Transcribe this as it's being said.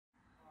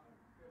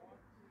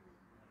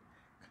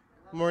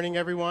Morning,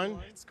 everyone.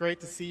 It's great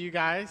to see you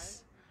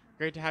guys.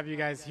 Great to have you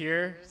guys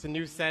here. It's a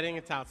new setting.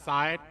 It's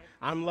outside.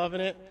 I'm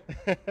loving it.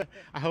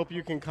 I hope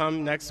you can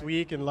come next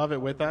week and love it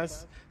with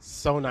us.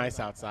 So nice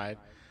outside.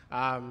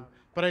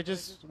 But I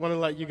just want to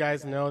let you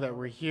guys know that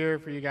we're here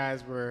for you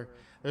guys.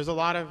 There's a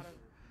lot of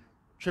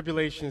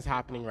tribulations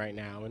happening right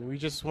now, and we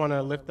just want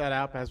to lift that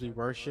up as we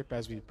worship,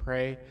 as we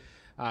pray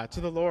to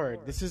the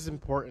Lord. This is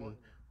important.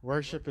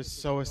 Worship is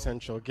so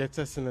essential. It gets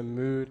us in the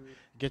mood,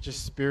 gets us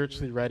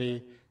spiritually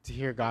ready to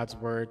hear God's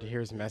word, to hear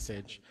his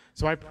message.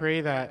 So I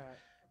pray that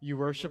you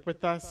worship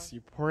with us,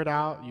 you pour it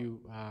out, you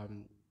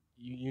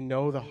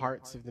know the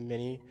hearts of the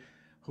many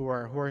who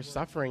are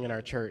suffering in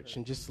our church,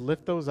 and just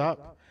lift those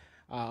up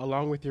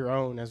along with your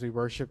own as we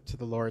worship to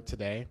the Lord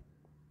today.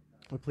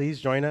 But please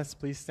join us.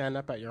 Please stand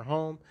up at your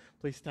home.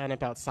 Please stand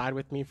up outside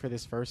with me for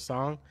this first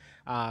song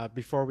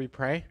before we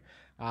pray.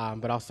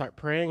 But I'll start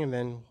praying, and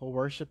then we'll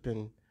worship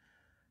and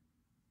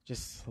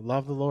just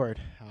love the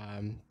Lord.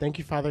 Thank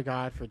you, Father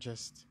God, for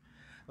just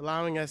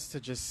allowing us to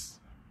just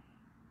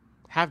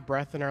have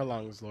breath in our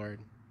lungs, Lord.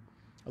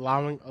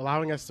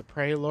 Allowing us to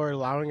pray, Lord.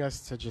 Allowing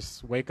us to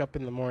just wake up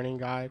in the morning,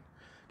 God.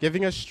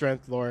 Giving us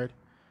strength, Lord,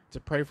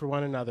 to pray for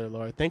one another,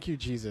 Lord. Thank you,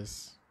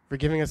 Jesus, for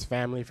giving us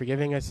family, for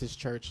giving us his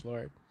church,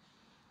 Lord.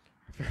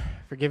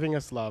 For giving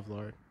us love,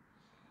 Lord.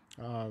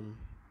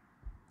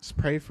 Just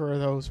pray for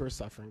those who are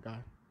suffering,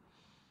 God.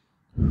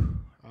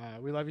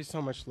 We love you so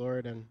much,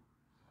 Lord, and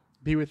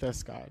be with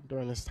us, God,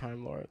 during this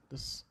time, Lord,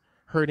 this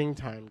hurting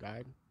time,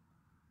 God.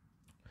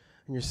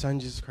 In your Son,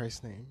 Jesus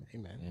Christ's name,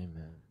 amen.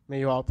 Amen. May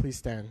you all please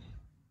stand.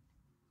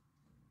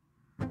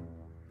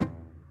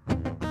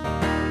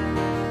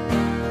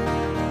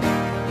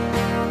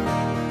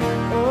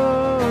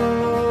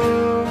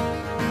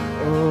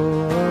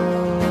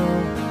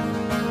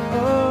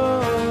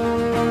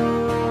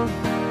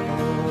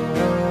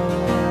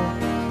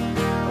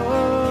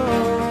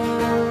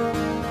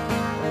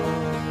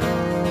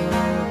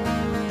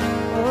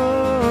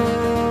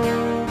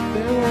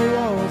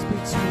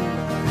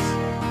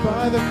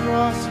 The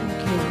cross you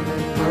came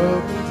and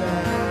broken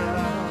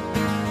down.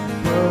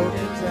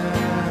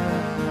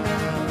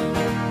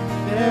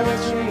 There were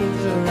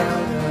chains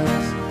around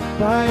us.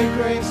 By your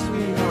grace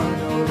we are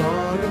no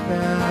longer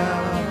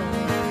bound.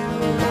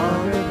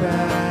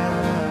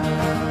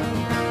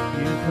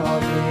 You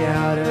called me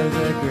out of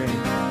the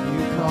grave.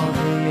 You called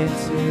me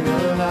into the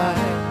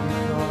light. You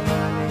called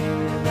my name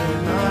and then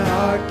my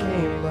heart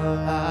came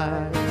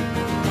alive.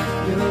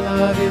 Your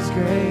love is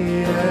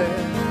greater.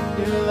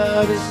 Your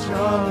love is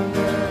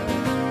stronger.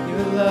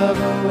 Your love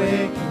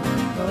awakens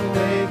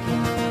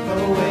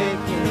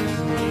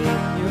me.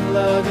 Your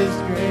love is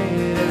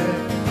greater.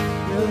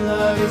 Your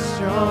love is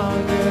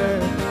stronger.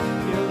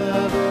 Your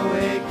love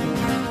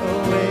awakens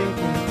me.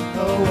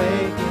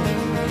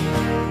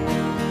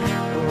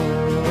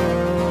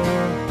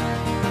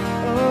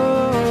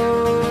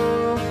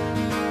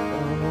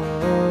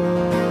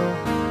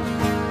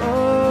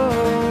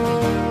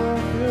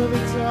 Feel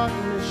the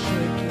darkness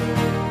shaking.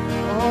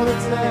 All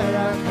that's there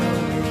I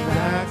coming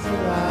back to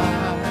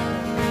life.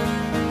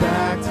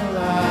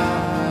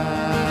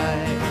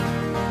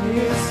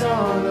 Hear the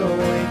song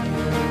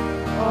awaken,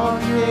 all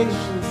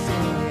creation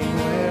singing,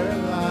 we're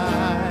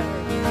alive,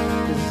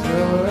 'cause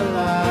you're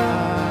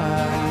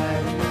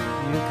alive.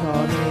 You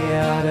called me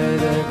out of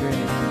the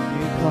grave,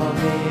 you called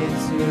me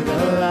into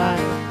the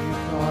light, you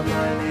called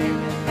my name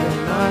and then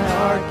my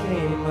heart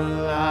came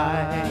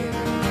alive.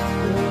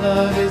 Your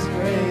love is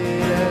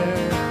greater,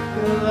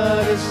 your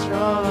love is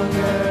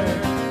stronger.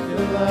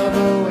 Your love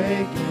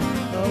awakens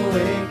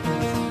me.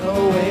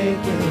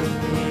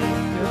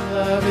 Your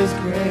love is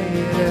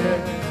greater.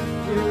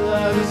 Your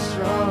love is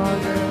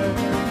stronger.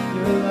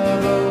 Your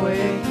love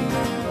awakens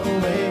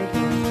me.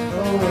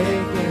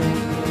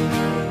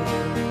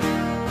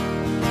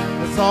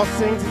 Let's all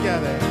sing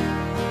together.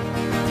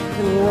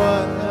 And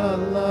what a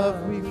love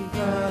we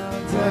found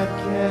that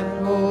can't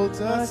hold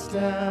us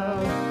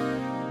down.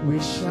 We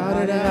shout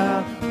it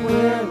out,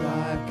 we're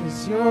alive,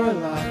 'cause you're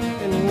alive.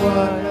 And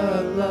what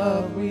a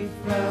love we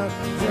found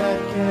that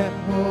can't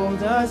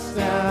hold us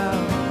down.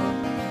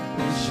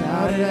 We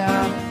shout it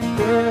out,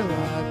 we're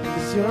alive,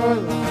 'cause you're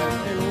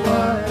alive. And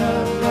what a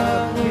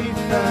love we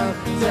found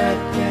that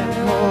can't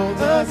hold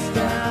us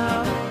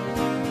down.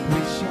 We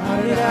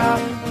shout it out,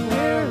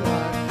 we're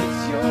alive,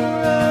 'cause you're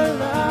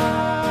alive.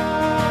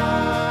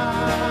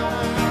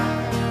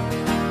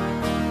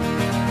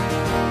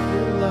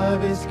 Your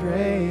love is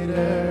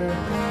greater.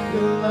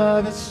 Your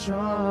love is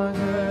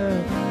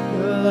stronger.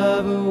 Your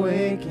love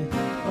awakens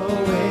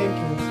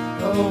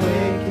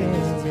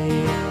me.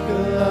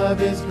 Your love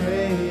is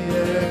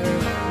greater.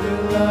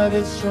 Your love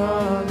is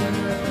stronger.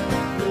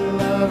 Your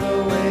love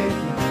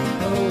awakens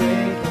me.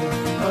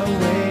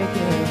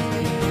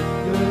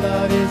 Your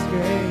love is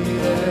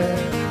greater.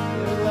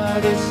 Your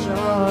love is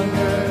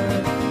stronger.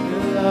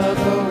 Your love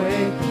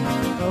awakens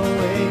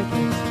me.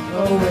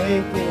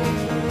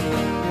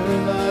 Your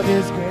love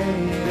is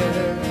greater.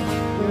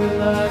 Your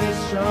love is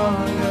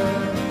stronger.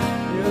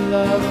 Your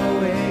love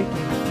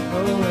awakens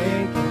me.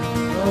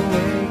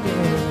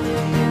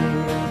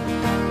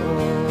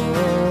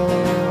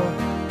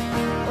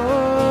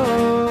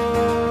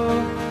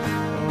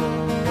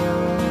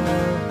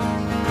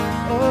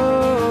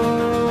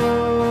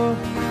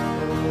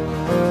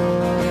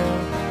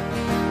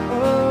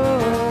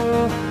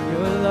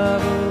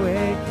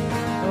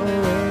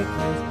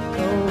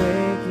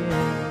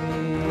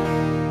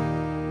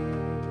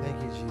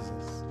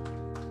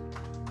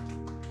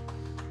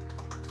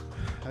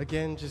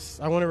 again,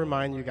 I want to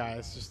remind you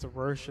guys just to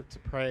worship, to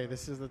pray.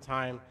 This is the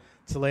time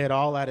to lay it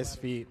all at his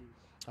feet.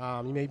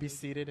 You may be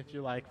seated if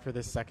you like for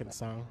this second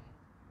song.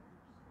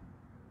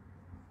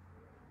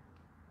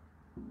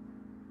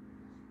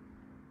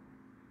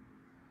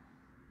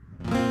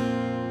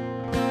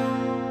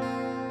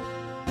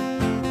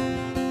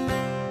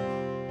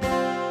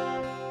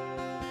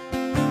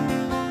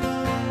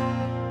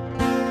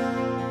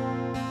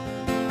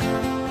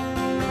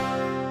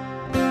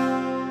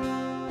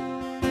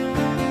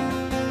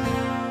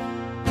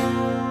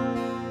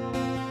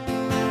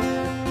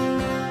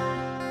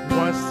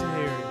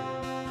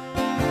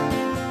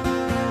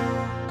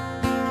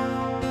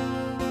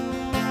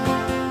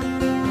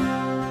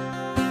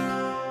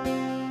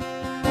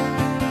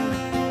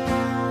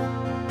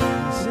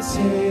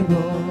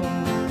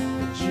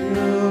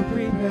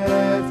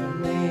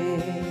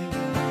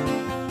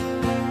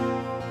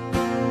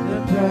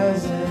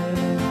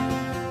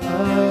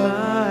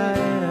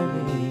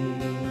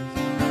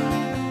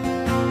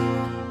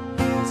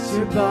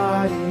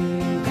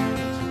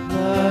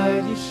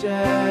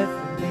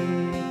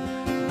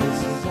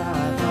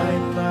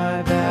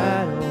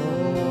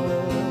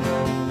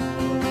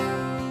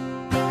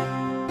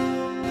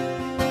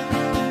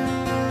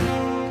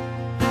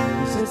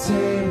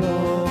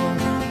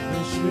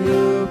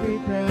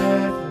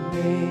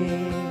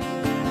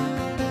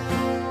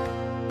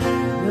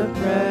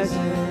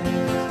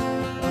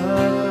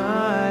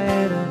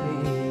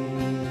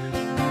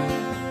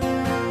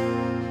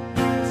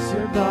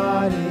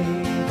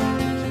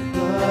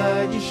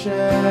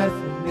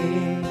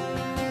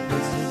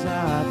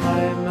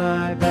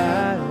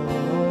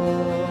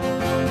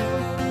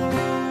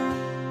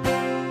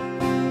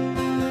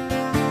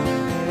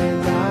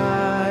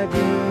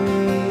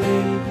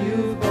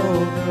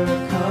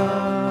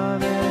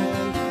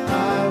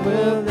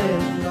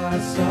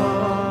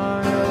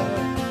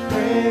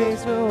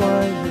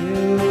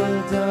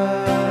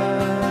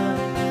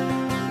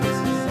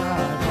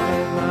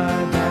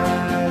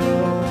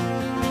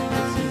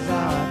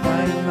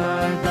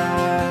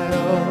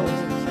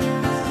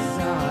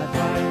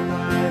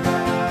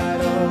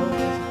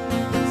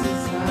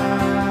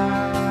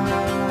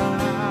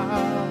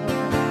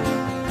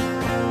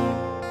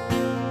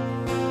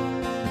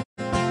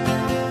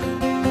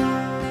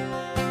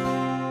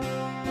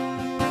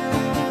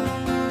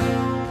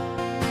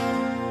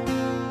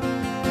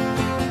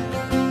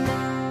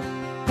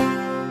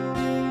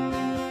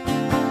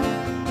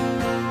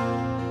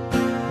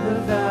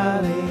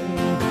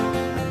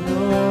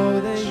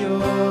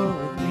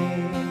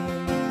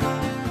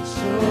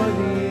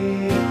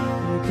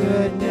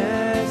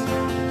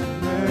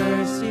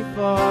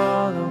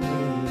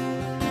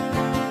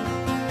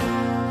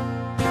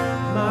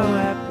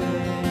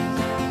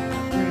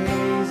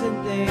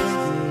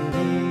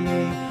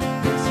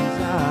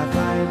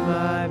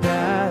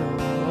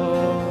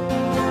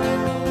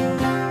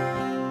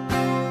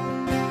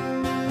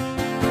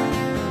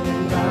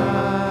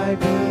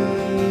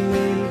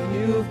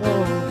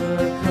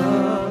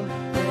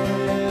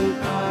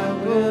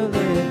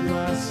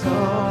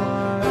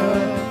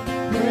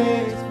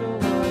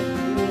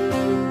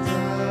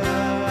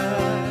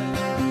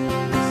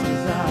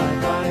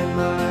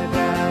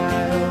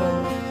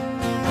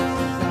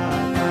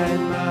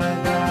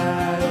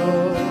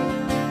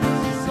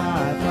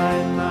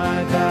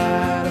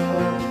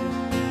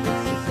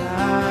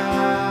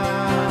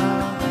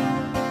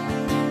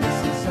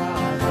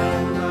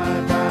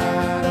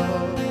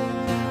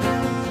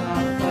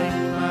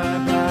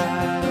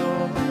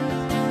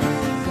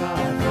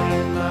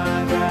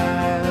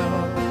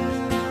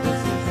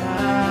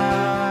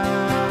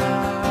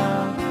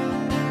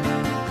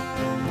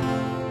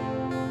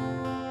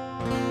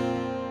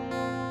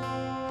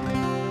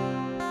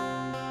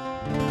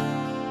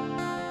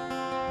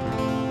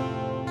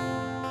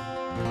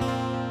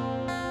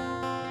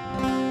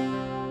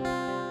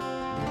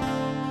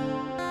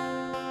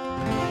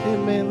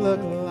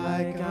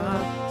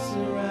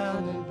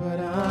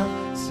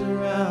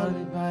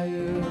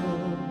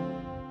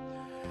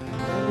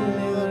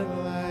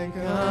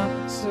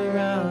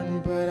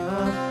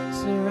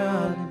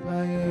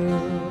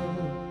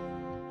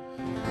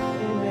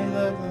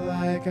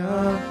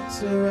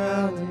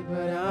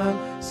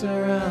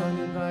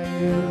 Surrounded by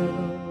you.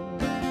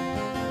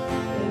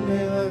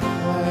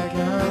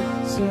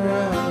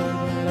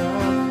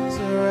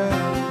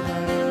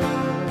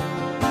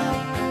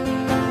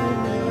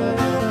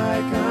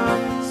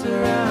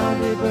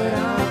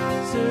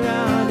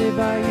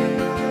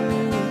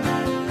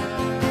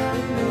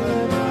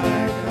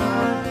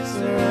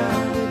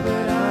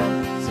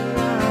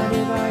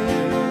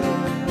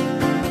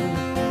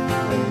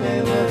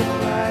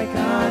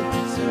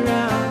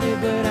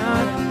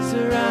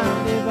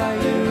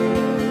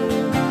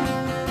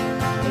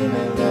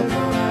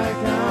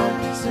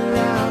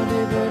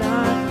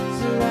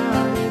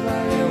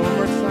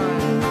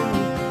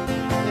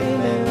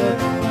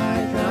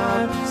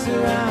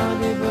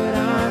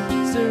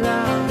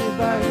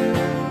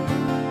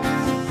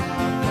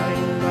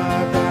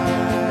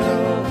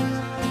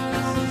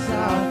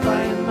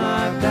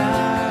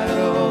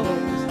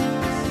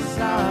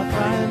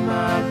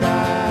 my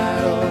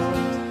battles.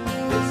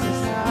 This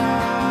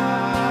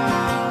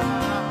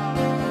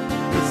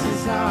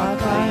is how I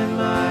fight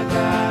my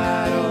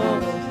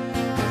battles.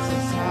 This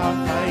is how I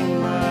fight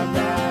my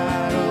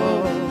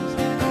battles.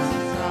 This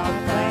is how I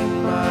fight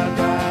my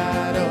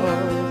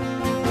battles.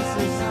 This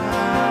is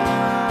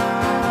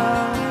how.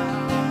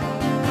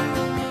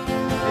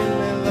 It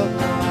may look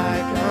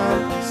like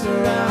I'm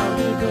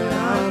surrounded, but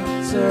I'm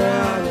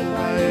surrounded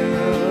by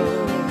you.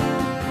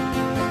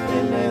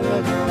 It may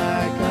look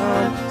like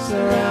I'm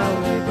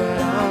surrounded, but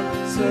I'm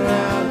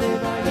surrounded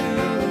by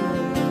you.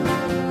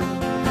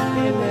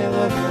 It may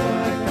look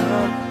like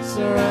I'm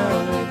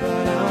surrounded,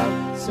 but I'm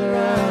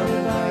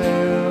surrounded by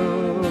you.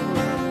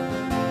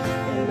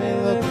 It may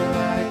look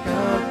like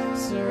I'm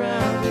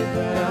surrounded,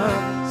 but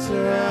I'm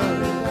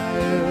surrounded by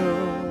you.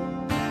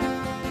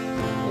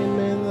 It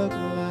may look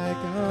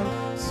like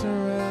I'm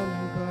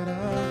surrounded, but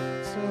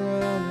I'm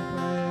surrounded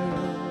by you.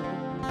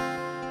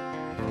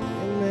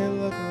 It may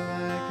look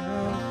like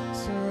I'm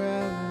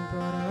surrounded,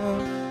 but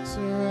I'm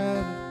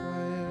surrounded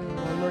by you.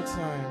 One more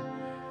time.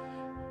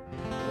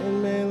 It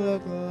may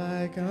look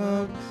like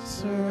I'm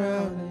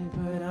surrounded,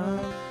 but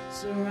I'm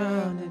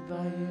surrounded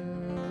by you.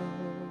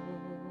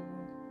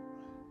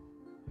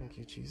 Thank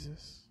you,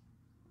 Jesus.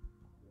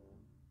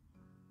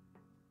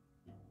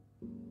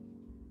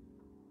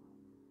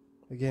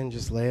 Again,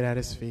 just lay it at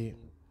his feet.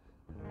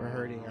 We're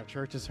hurting. Our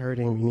church is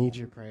hurting. We need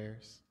your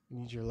prayers. We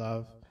need your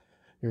love,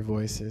 your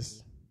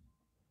voices.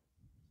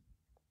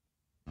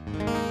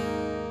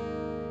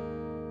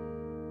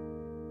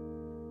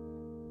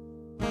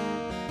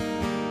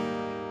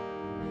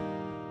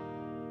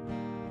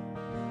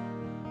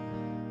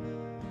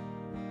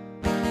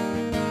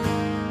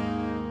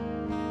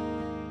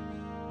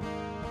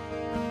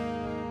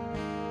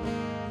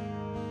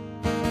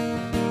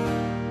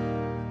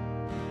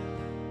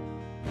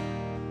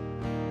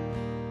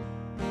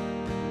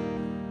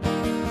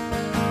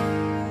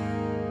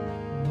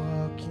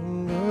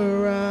 Walking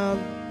around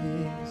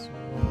these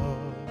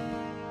walls,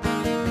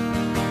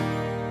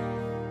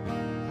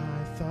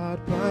 I thought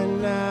by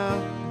now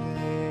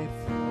they'd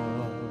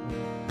fall,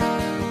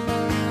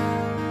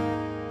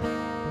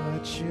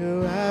 but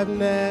you have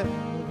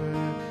never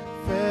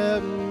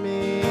failed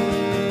me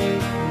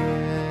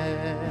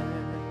yet.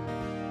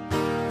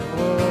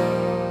 Oh,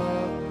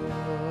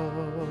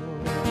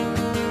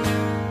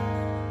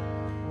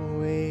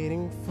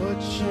 waiting for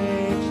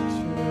change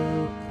to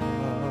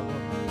come,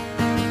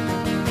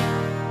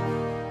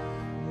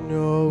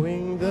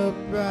 knowing the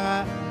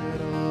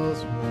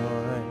battle's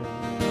won,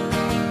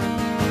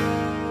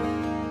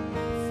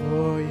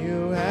 for you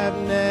have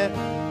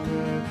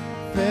never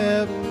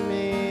failed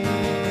me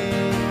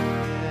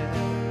yet.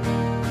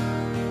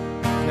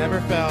 Never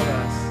failed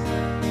us.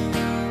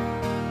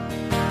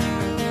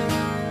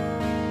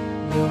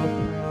 Your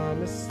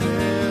promise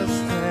still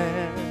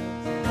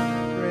stands.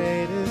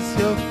 Great is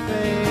your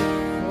faithfulness.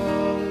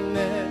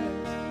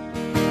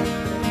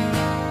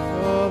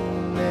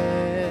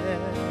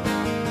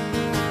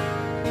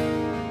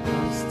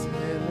 I'm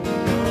still in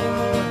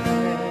your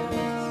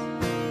hands.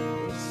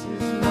 This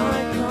is my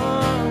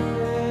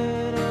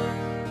confidence.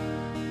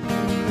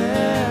 You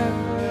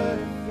never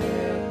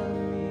fail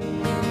me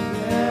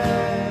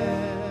yet.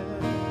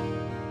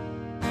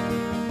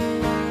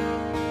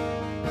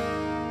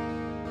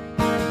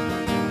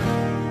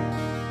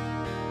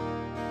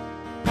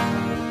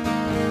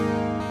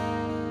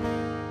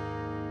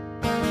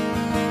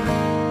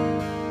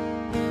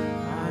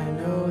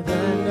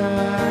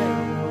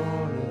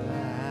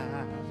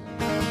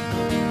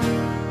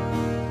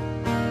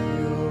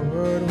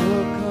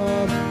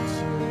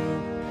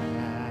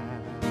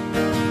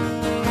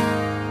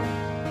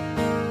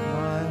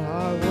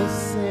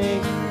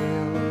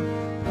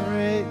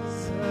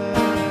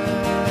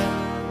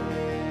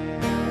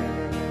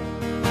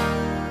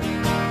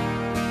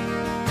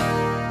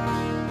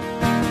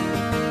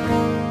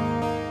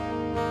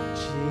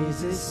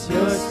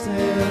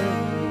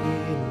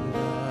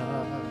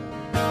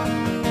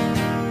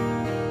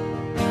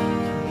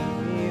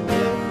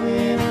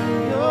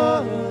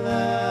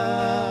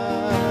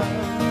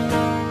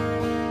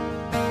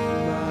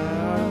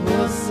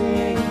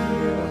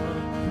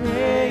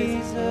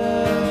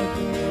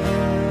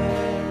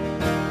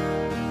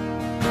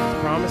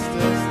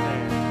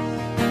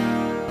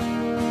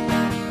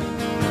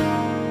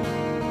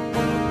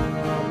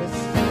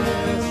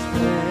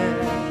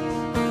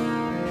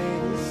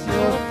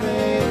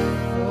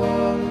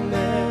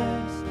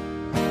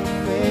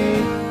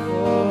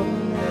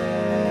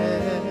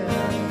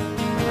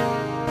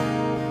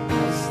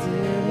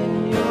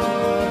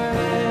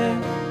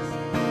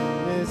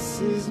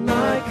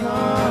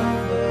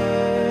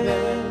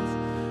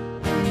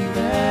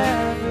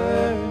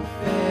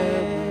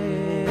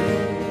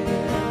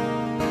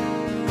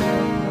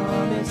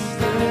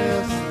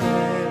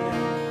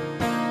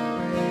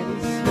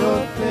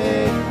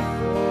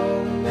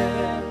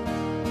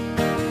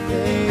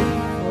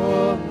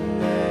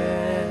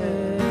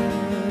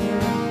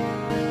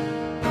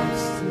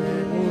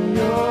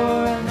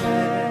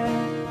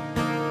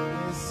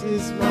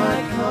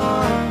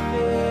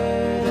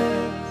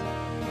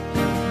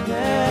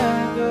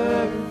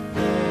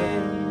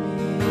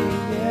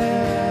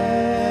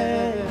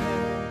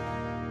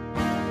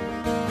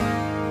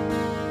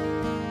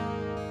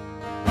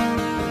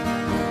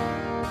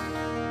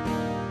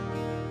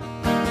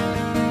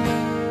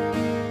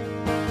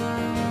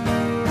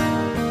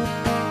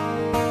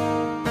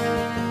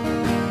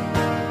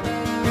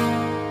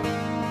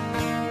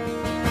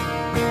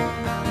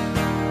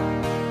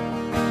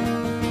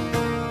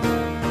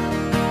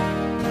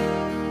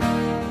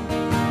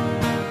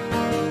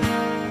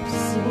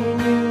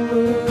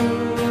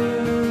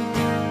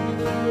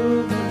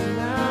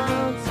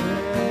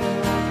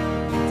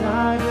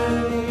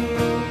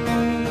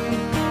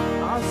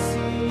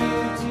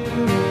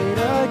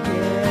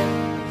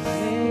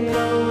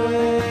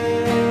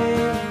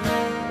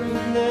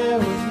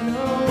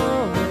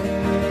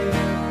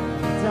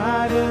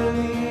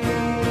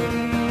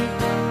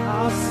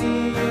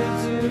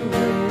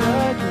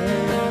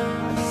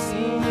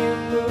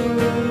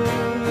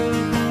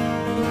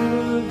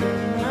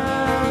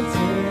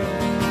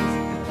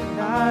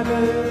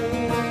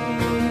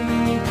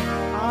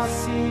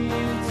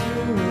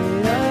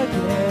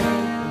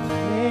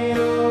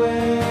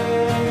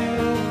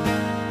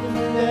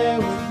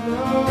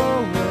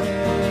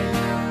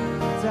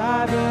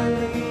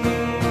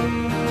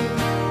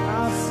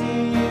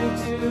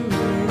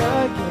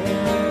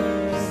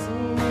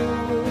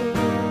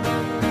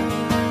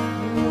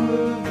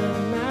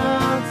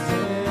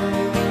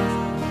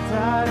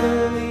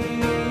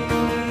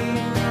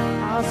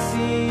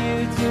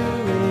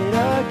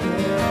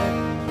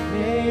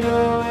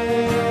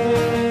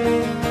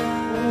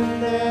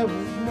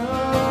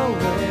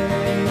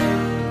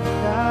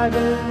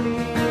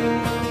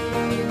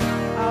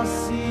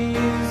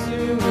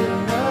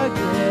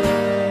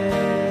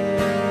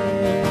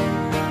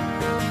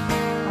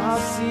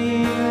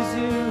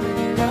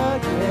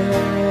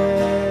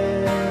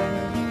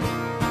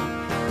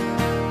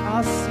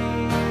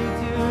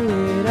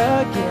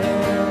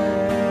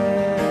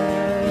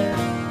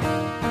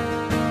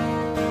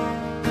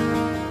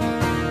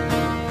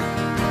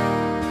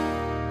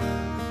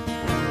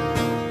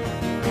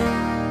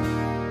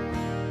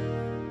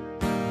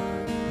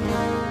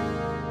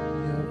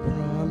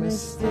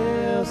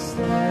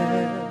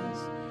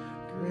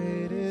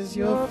 is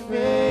your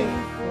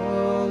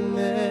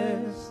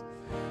faithfulness,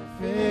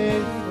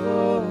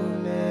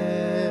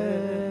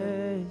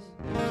 faithfulness.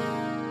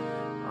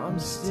 I'm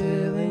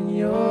still in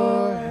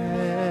your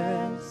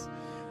hands.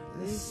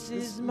 This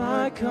is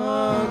my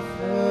confidence.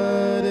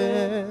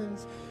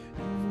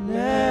 You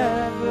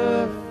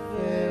never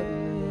fail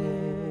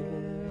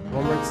me.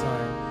 One more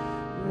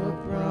time. Your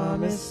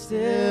promise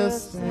still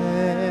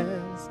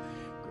stands.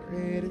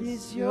 Great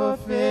is your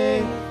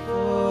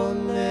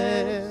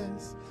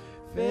faithfulness,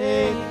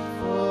 faithfulness.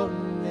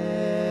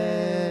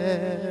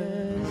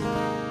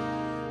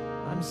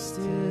 I'm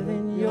still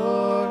in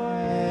your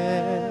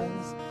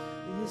hands.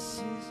 This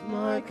is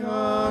my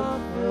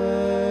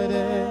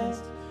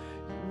confidence.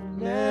 You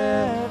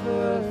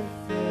never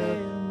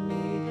fail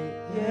me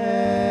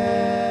yet.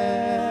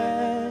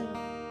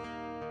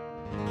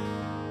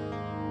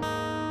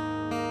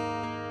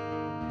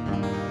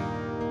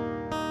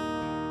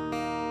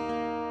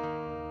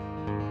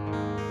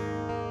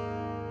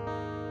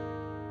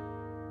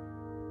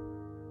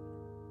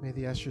 May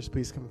the ushers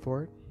please come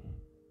forward.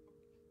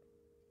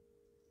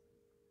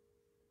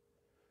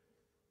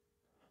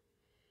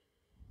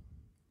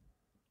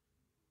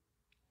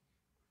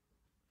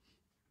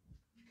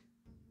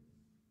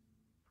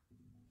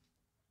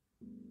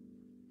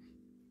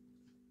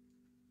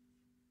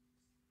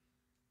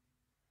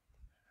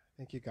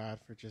 Thank you, God,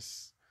 for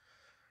just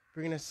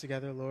bringing us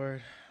together,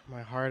 Lord.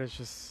 My heart is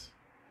just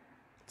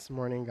this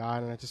morning,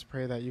 God, and I just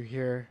pray that you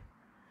hear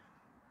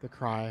the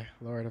cry,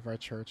 Lord, of our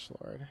church,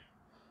 Lord.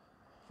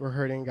 We're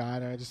hurting,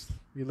 God, and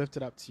we lift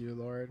it up to you,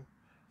 Lord,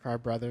 for our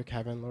brother,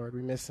 Kevin, Lord.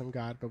 We miss him,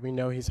 God, but we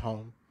know he's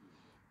home.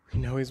 We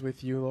know he's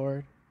with you,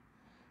 Lord.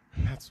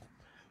 And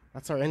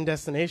that's our end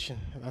destination.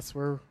 That's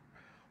where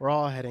we're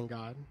all heading,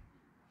 God.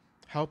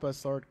 Help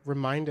us, Lord.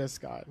 Remind us,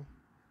 God,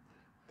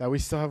 that we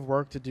still have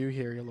work to do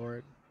here,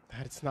 Lord,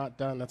 that it's not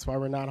done. That's why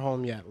we're not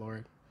home yet,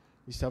 Lord.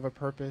 You still have a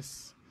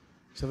purpose.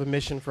 You still have a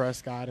mission for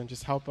us, God, and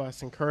just help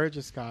us, encourage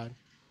us, God,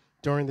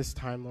 during this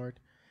time, Lord.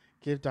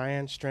 Give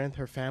Diane strength,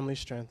 her family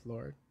strength,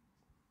 Lord.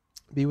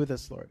 Be with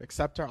us, Lord.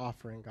 Accept our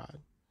offering, God.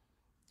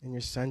 In your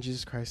Son,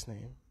 Jesus Christ's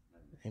name,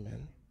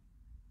 amen.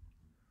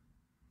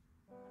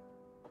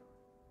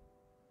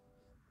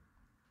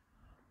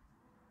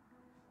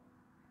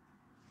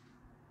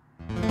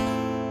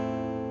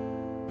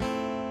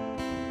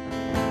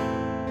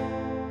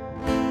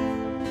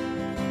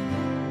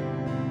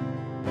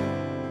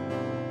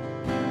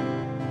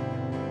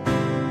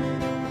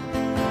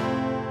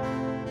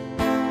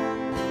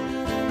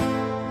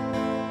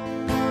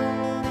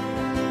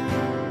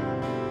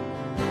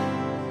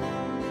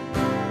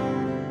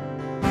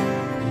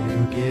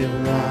 Give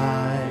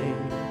light,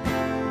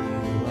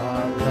 you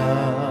are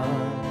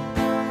love.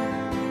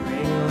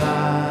 Bring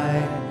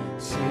light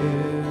to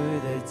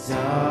the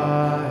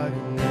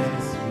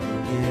darkness. You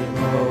give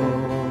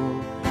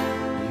hope,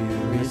 you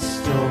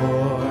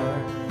restore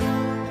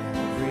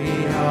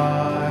every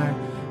heart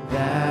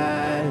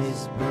that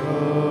is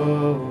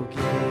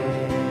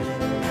broken.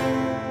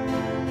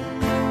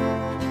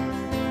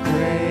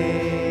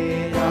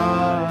 Great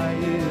are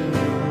you,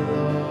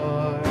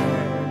 Lord.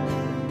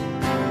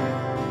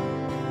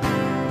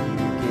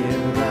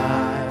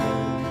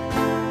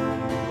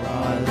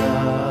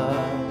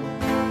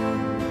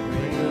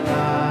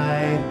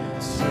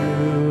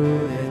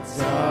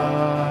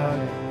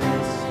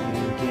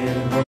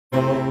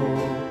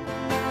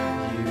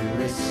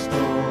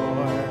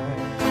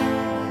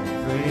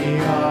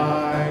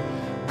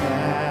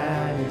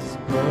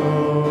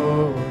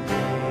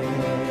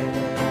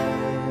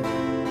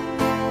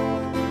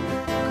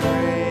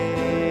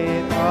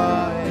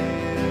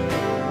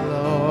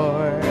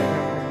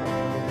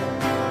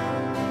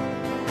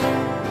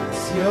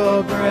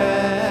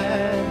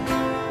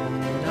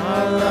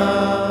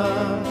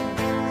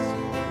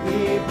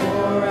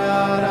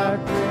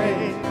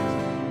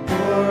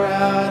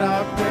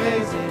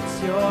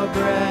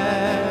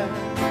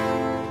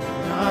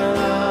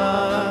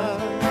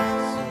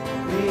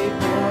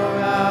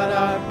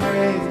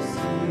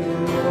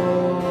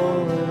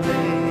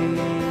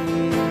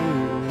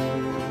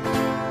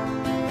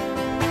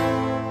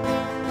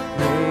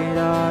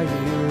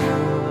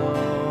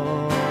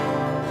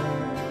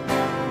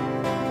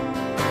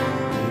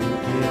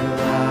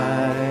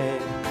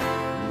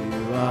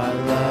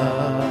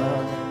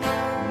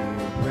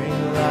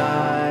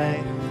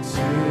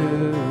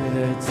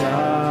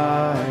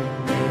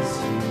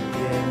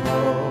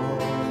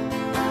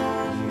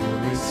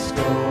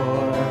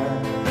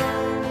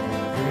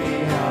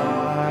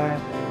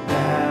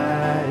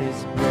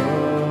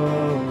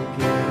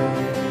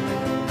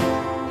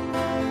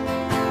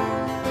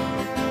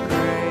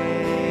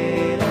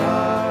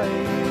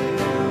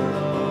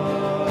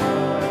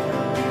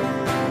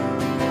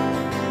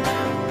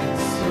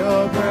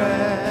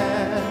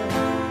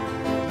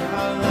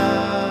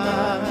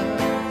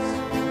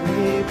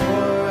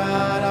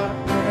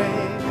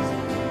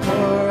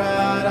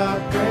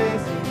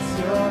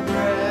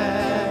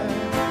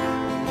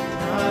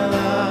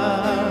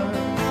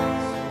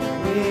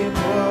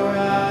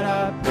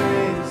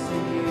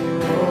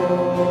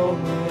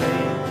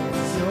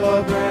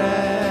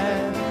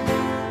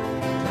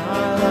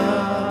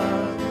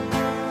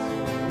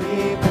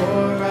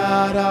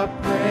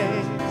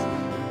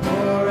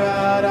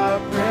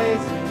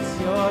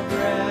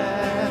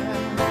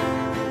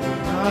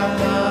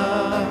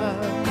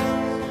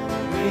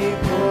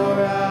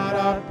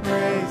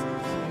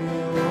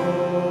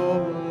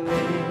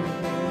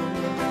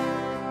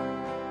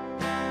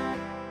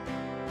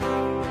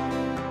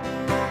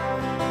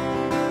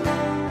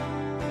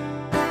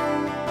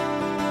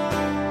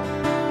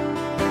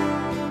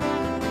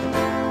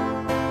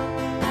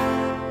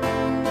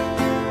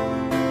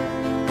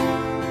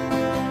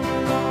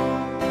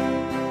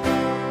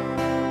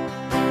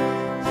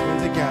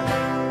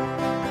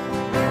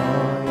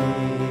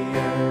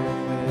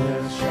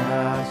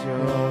 shout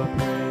your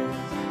praise.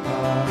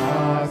 Our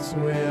hearts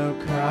will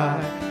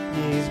cry,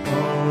 these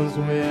bones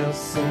will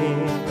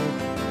sing.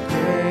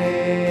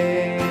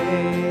 Great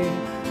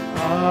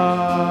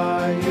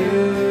are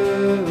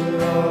you,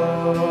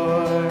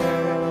 Lord.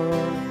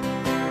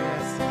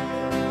 Yes,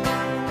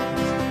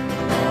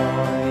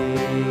 all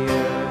the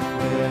earth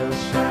will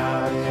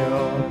shout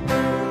your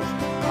praise.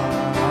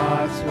 Our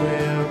hearts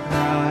will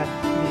cry,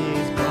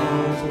 these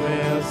bones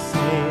will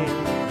sing.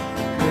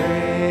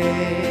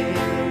 Great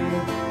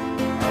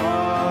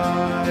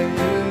are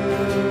you,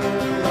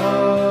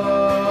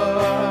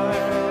 Lord.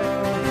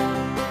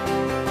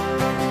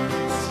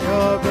 It's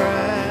your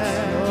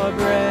breath,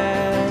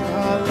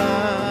 our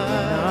lungs.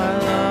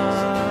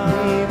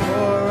 We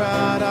pour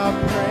out our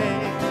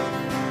praise,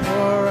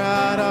 pour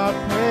out our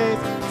praise.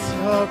 It's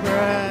your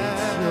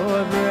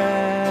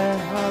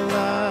breath, our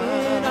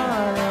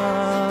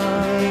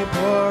lungs. We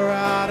pour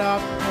out our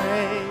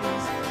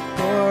praise,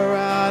 pour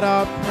out our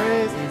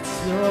praise. It's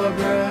your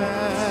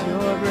breath,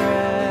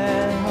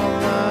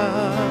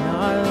 our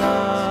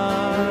lungs.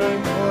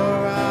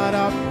 We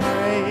pour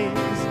out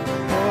our praise,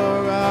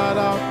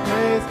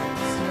 pour out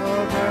our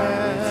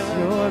praise. It's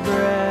your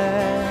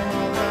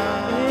breath,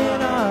 in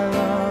our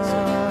lungs.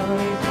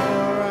 We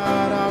pour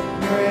out our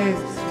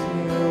praise to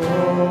you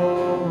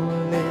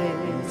holy.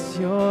 It's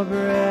your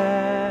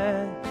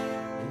breath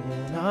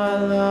in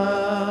our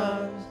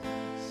lungs.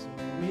 So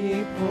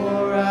we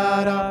pour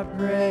out our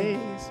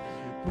praise,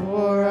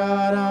 pour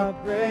out our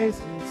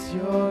praise. It's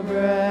your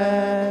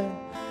breath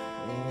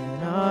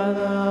in our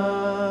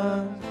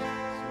lungs.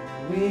 So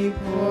we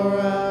pour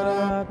out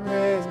our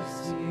praise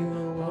to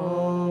you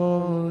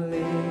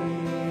holy.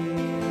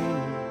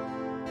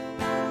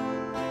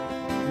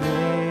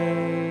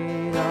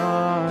 Great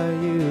are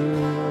you,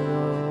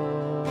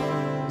 Lord.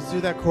 Let's do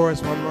that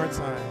chorus one more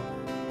time.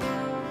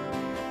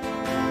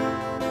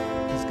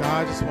 Because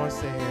God just wants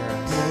to hear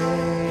us.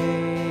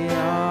 Great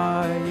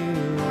are you,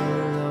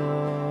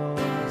 Lord.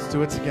 Let's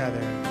do it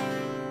together.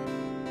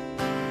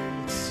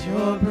 It's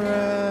your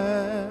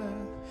breath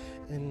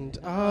and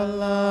our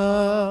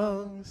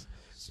lungs.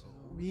 So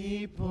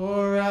we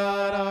pour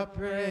out our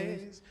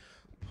praise,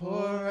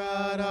 pour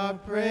out our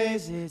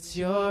praise. It's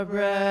your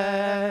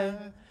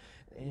breath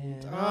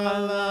and our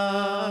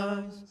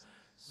lungs.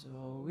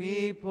 So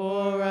we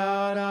pour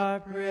out our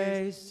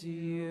praise to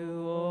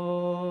you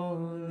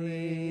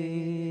only.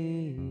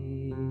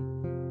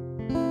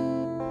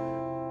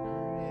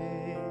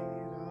 Great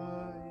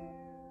are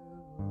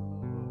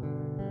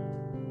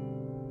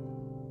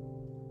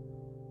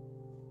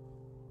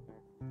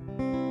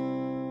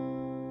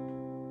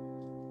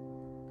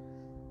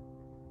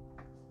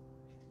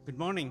Good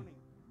morning.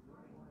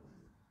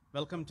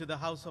 Welcome to the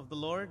house of the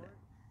Lord.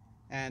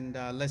 And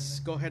let's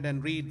go ahead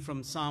and read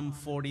from Psalm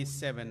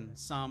 47.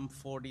 Psalm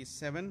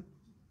 47.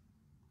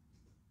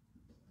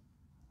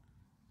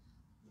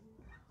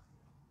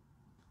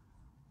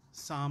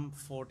 Psalm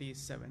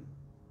 47.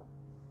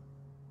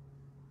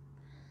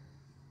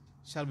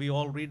 Shall we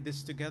all read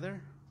this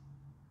together?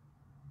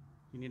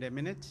 You need a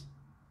minute?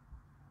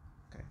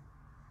 Okay.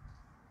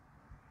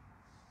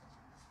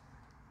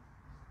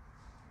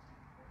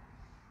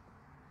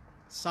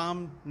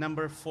 Psalm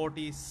number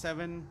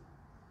 47.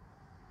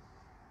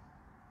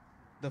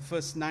 The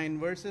first 9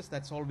 verses,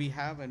 that's all we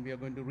have, and we are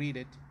going to read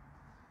it.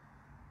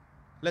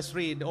 Let's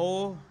read.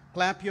 Oh,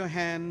 clap your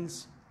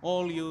hands,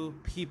 all you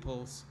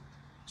peoples.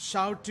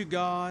 Shout to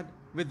God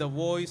with the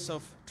voice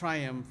of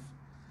triumph.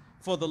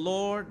 For the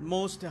Lord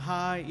Most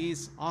High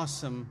is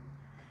awesome.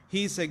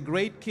 He is a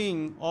great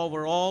king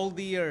over all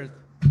the earth.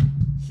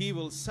 He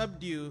will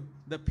subdue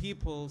the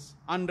peoples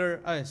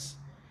under us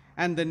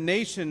and the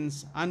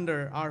nations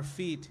under our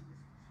feet.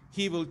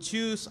 He will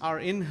choose our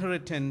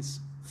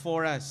inheritance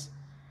for us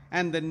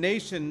and the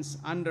nations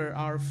under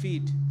our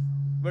feet.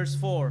 Verse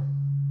 4.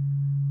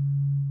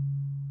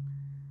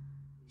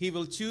 He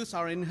will choose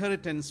our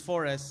inheritance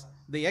for us,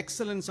 the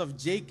excellence of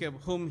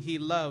Jacob whom he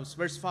loves.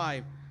 Verse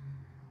 5.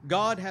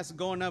 God has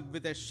gone up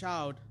with a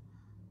shout,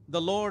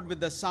 the Lord with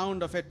the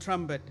sound of a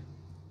trumpet.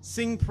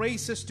 Sing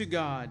praises to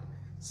God,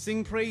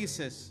 sing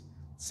praises.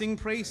 Sing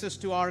praises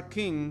to our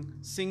King,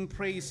 sing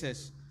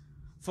praises.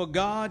 For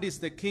God is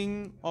the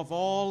King of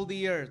all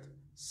the earth.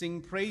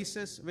 Sing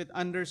praises with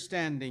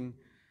understanding.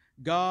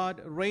 God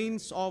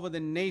reigns over the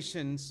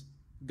nations.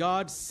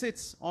 God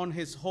sits on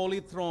his holy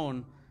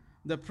throne.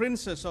 The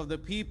princes of the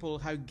people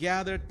have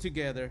gathered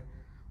together.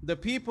 The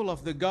people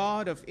of the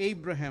God of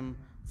Abraham,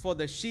 for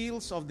the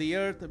shields of the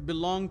earth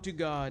belong to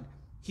God.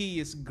 He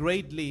is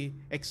greatly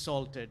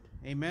exalted.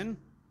 Amen.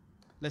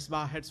 Let's bow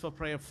our heads for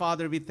prayer.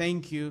 Father, we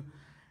thank you.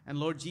 And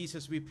Lord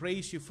Jesus, we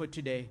praise you for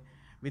today.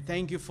 We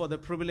thank you for the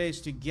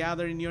privilege to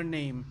gather in your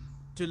name,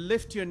 to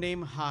lift your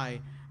name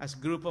high as a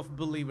group of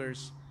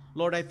believers.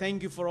 Lord, I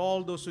thank you for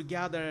all those who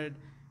gathered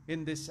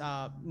in this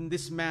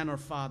manner,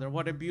 Father.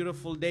 What a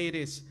beautiful day it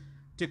is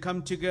to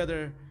come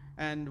together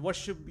and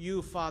worship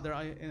you, Father,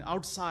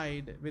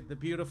 outside with the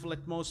beautiful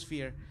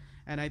atmosphere.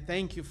 And I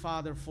thank you,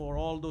 Father, for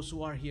all those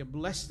who are here.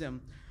 Bless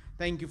them.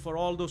 Thank you for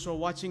all those who are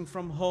watching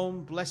from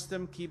home. Bless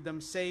them. Keep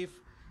them safe.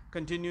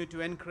 Continue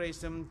to encourage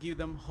them, give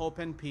them hope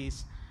and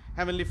peace.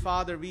 Heavenly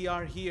Father, we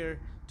are here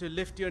to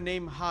lift your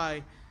name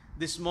high.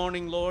 This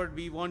morning, Lord,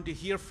 we want to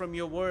hear from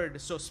your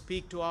word, so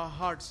speak to our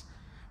hearts.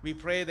 We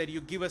pray that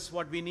you give us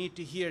what we need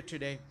to hear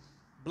today.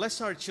 Bless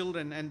our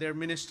children and their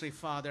ministry,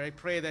 Father. I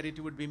pray that it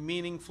would be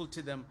meaningful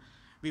to them.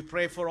 We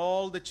pray for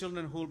all the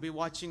children who will be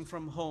watching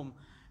from home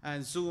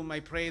and Zoom. I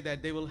pray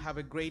that they will have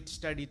a great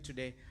study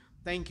today.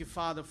 Thank you,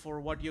 Father, for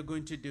what you're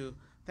going to do.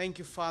 Thank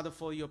you, Father,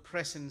 for your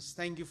presence.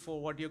 Thank you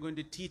for what you're going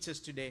to teach us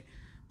today.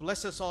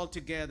 Bless us all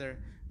together.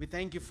 We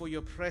thank you for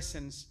your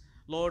presence.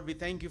 Lord, we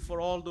thank you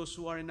for all those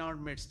who are in our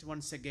midst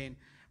once again.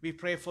 We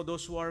pray for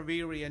those who are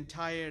weary and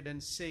tired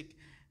and sick.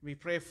 We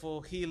pray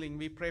for healing.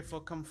 We pray for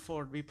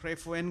comfort. We pray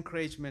for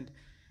encouragement.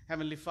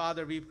 Heavenly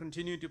Father, we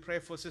continue to pray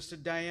for Sister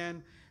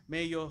Diane.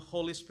 May your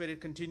Holy Spirit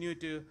continue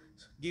to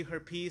give her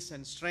peace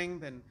and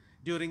strength and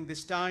during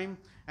this time,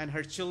 and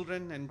her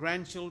children and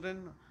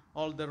grandchildren,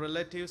 all the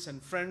relatives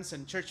and friends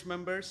and church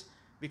members.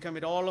 We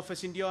commit all of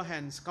us into your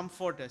hands.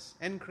 Comfort us,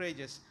 encourage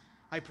us.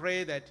 I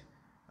pray that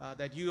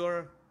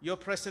your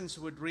presence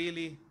would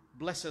really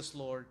bless us,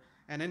 Lord,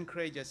 and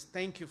encourage us.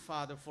 Thank you,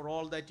 Father, for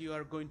all that you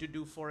are going to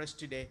do for us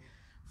today.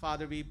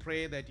 Father, we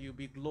pray that you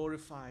be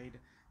glorified.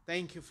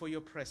 Thank you for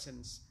your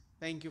presence.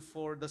 Thank you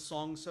for the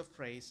songs of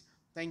praise.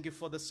 Thank you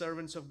for the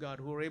servants of God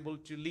who are able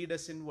to lead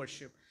us in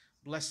worship.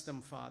 Bless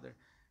them, Father.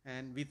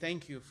 And we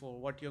thank you for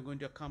what you're going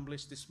to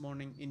accomplish this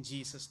morning. In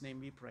Jesus' name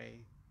we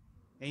pray.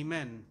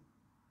 Amen.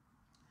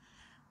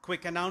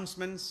 Quick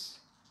announcements.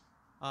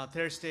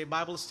 Thursday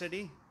Bible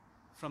study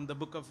from the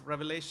book of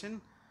Revelation.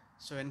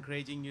 So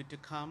encouraging you to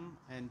come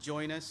and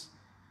join us.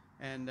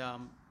 And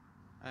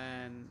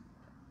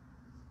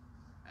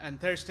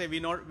Thursday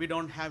we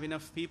don't have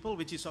enough people,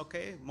 which is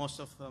okay. Most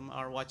of them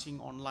are watching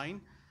online.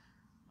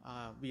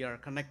 We are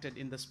connected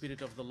in the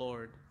Spirit of the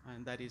Lord,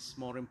 and that is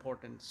more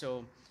important.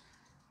 So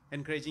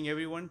encouraging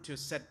everyone to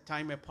set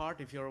time apart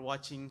if you're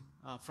watching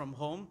from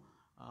home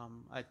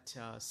at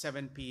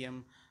 7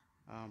 p.m.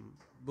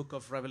 Book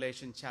of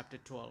Revelation chapter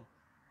 12.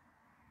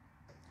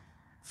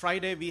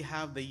 Friday we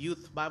have the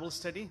youth Bible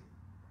study,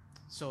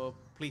 so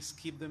please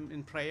keep them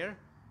in prayer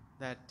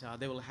that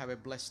they will have a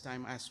blessed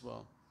time as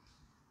well.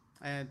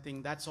 I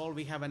think that's all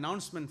we have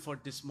announcement for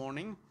this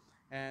morning.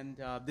 And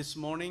this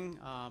morning,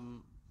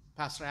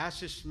 Pastor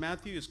Ashish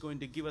Mathew is going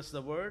to give us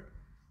the word.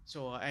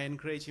 So I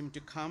encourage him to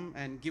come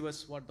and give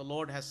us what the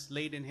Lord has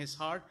laid in his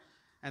heart.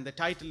 And the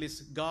title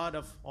is God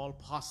of All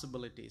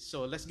Possibilities.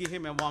 So let's give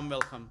him a warm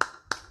welcome.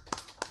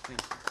 Thank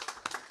you.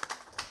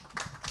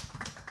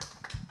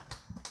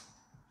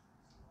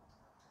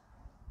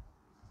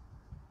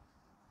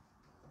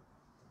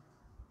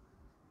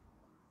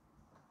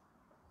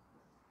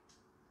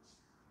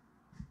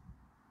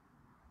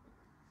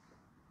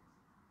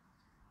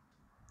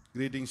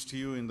 Greetings to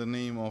you in the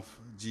name of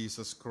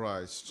Jesus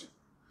Christ,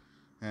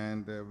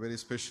 and very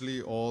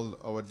especially all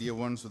our dear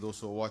ones, those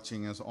who are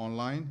watching us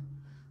online.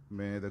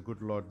 May the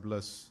good Lord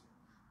bless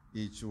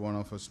each one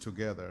of us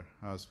together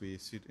as we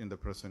sit in the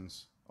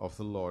presence of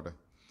the Lord.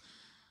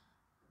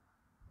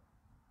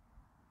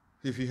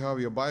 If you have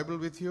your Bible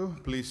with you,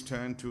 please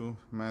turn to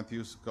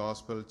Matthew's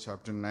Gospel,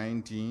 chapter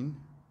 19,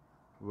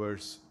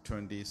 verse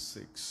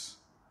 26.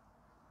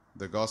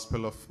 The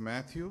Gospel of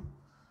Matthew,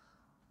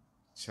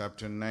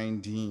 chapter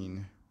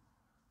 19,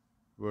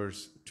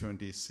 verse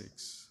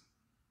 26.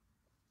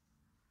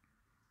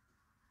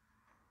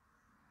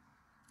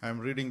 I am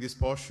reading this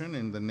portion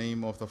in the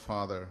name of the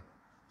Father,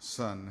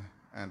 Son,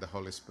 and the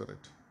Holy Spirit.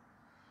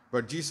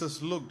 But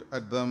Jesus looked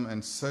at them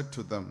and said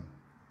to them,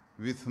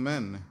 with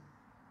men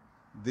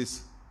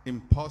this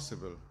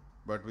impossible,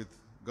 but with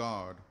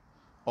God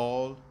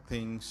all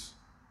things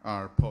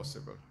are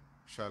possible.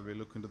 Shall we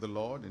look into the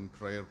Lord in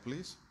prayer,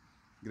 please?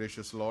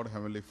 Gracious Lord,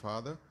 Heavenly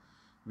Father,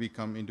 we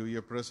come into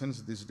your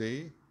presence this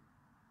day,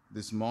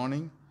 this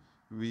morning.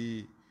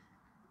 We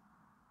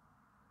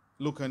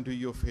look unto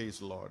your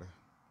face, Lord.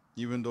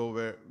 Even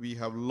though we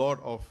have a lot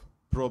of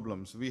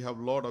problems, we have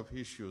a lot of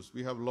issues,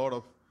 we have a lot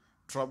of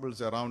troubles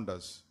around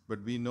us,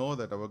 but we know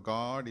that our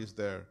God is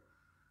there.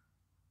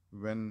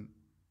 When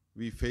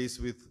we face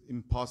with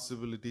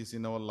impossibilities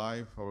in our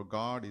life, our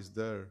God is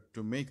there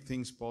to make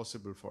things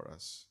possible for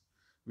us.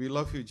 We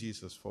love you,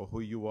 Jesus, for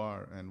who you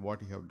are and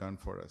what you have done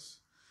for us.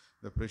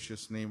 The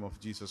precious name of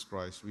Jesus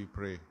Christ, we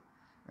pray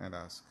and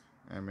ask.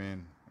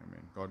 Amen.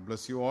 Amen. God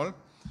bless you all.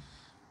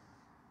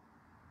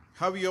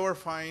 Have you ever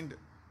find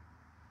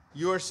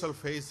yourself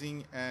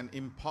facing an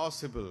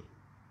impossible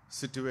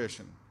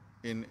situation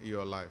in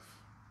your life?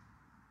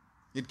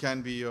 It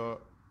can be a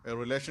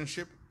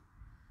relationship.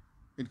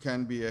 It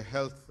can be a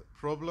health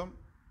problem.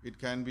 It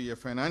can be a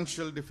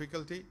financial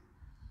difficulty.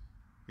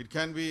 It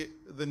can be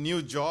the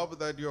new job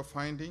that you're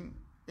finding.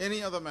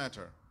 Any other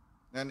matter.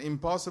 An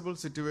impossible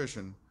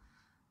situation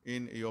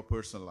in your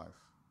personal life.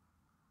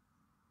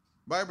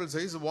 Bible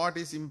says what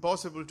is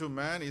impossible to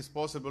man is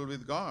possible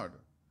with God.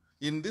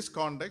 In this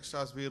context,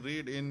 as we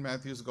read in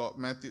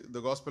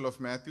the Gospel of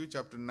Matthew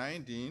chapter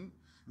 19,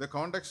 the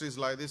context is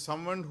like this: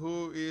 someone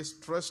who is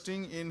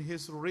trusting in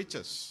his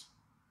riches,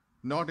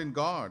 not in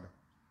God.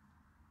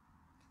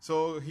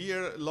 So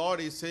here Lord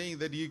is saying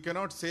that you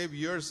cannot save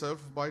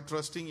yourself by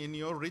trusting in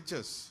your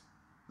riches.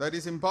 That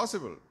is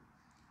impossible.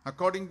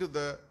 According to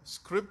the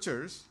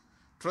scriptures,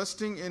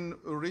 trusting in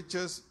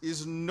riches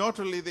is not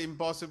only the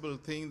impossible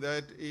thing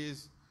that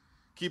is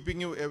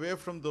keeping you away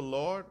from the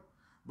Lord,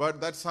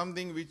 but that's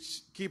something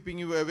which keeping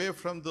you away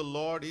from the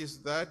Lord is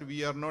that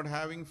we are not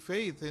having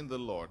faith in the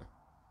Lord.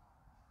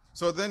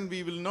 So then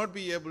we will not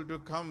be able to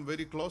come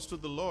very close to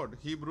the Lord.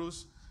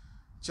 Hebrews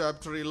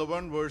chapter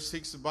 11 verse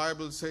 6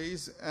 Bible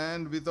says,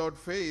 and without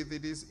faith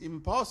it is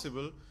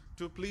impossible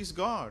to please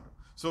God.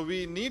 So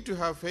we need to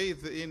have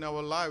faith in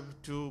our life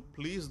to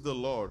please the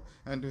Lord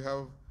and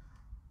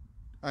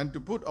to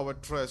put our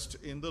trust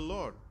in the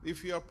Lord.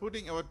 If we are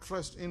putting our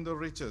trust in the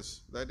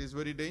riches, that is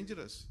very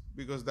dangerous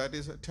because that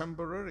is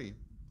temporary.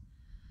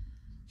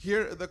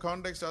 Here the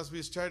context as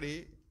we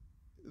study,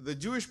 the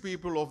Jewish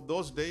people of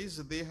those days,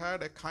 they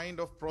had a kind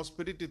of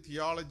prosperity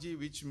theology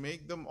which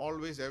make them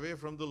always away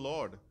from the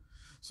Lord.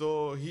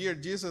 So here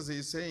Jesus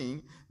is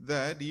saying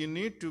that you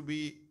need to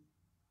be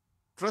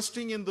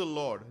trusting in the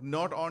Lord,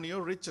 not on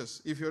your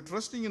riches. If you're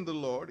trusting in the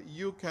Lord,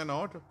 you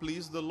cannot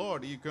please the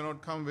Lord. You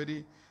cannot come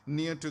very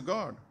near to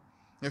God.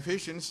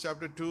 Ephesians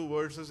chapter 2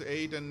 verses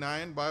 8 and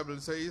 9 Bible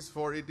says,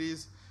 for it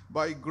is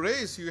by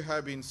grace you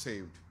have been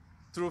saved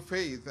through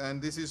faith,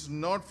 and this is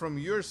not from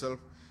yourself,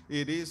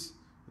 it is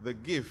the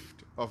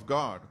gift of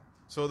God.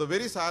 So the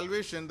very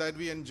salvation that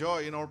we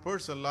enjoy in our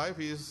personal life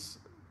is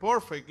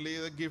perfectly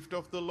the gift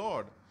of the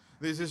Lord.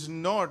 This is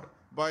not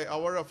by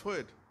our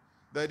effort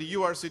that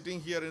you are sitting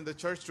here in the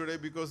church today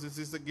because this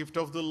is the gift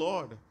of the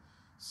Lord.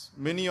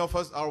 Many of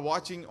us are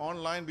watching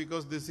online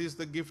because this is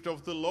the gift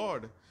of the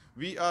Lord.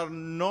 We are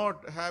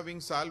not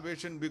having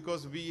salvation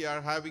because we are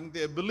having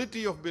the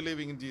ability of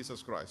believing in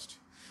Jesus Christ.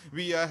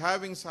 We are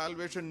having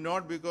salvation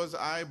not because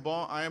I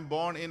am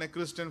born in a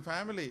Christian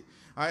family.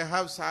 I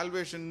have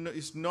salvation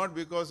is not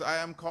because I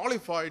am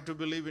qualified to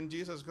believe in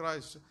Jesus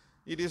Christ.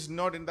 It is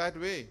not in that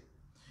way.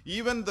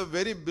 Even the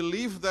very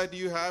belief that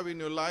you have in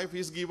your life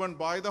is given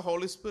by the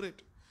Holy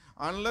Spirit.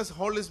 Unless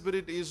Holy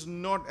Spirit is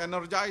not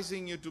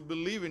energizing you to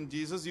believe in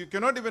Jesus, you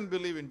cannot even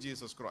believe in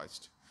Jesus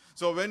Christ.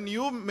 So when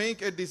you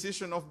make a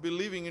decision of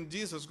believing in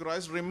Jesus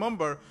Christ,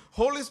 remember,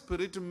 Holy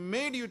Spirit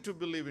made you to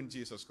believe in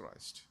Jesus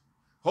Christ.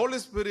 Holy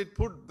Spirit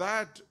put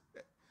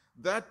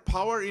that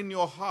power in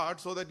your heart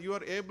so that you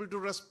are able to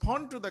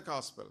respond to the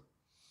gospel.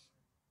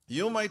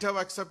 You might have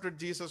accepted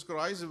Jesus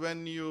Christ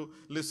when you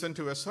listen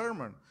to a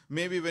sermon,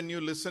 maybe when you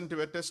listen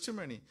to a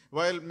testimony,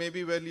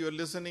 maybe while you are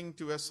listening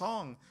to a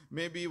song,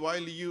 maybe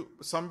while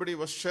somebody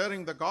was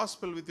sharing the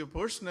gospel with you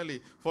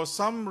personally. For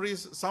some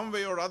reason, some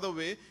way or other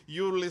way,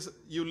 you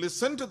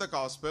listen to the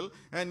gospel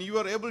and you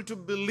are able to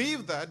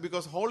believe that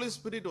because Holy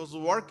Spirit was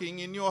working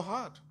in your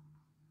heart.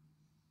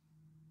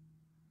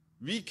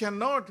 We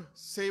cannot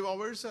save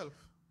ourselves.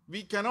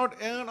 We cannot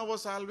earn our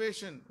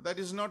salvation. That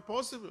is not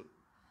possible.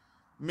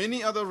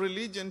 Many other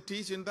religions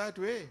teach in that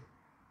way.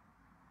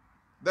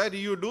 That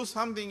you do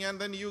something and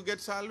then you get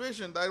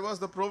salvation. That was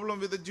the problem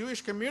with the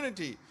Jewish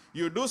community.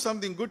 You do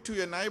something good to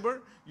your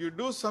neighbor, you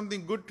do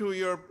something good to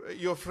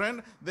your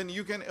friend, then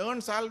you can earn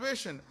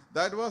salvation.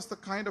 That was the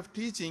kind of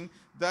teaching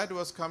that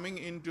was coming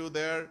into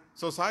their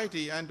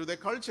society and to their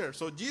culture.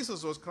 So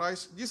Jesus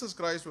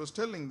Christ was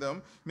telling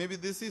them, maybe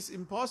this is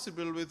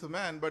impossible with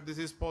man, but this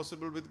is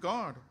possible with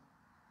God.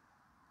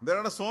 There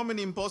are so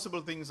many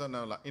impossible things in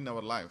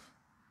our life.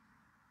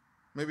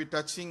 Maybe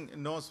touching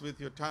nose with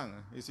your tongue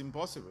is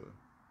impossible.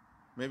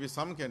 Maybe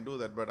some can do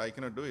that, but I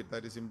cannot do it.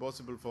 That is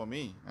impossible for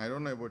me. I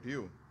don't know about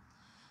you.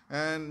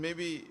 And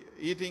maybe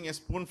eating a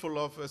spoonful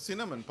of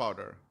cinnamon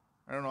powder.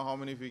 I don't know how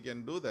many of you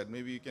can do that.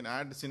 Maybe you can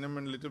add a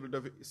little bit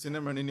of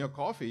cinnamon in your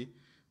coffee,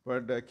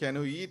 but can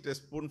you eat a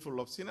spoonful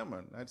of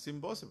cinnamon? That's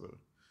impossible.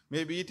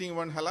 Maybe eating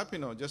one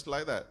jalapeno, just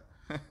like that.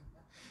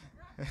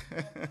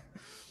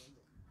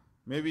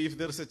 Maybe if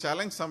there's a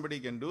challenge, somebody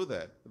can do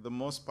that. The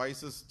most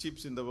spices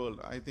chips in the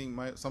world. I think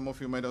some of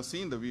you might have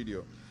seen the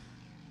video.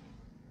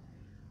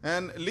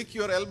 And lick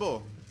your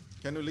elbow.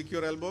 Can you lick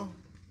your elbow?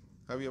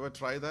 Have you ever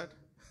tried that?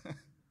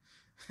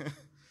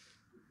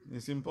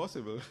 It's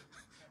impossible.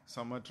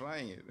 Some are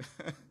trying it.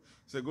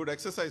 It's a good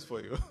exercise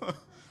for you.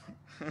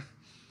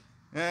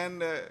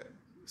 And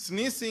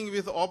sneezing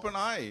with open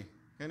eye.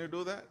 Can you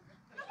do that?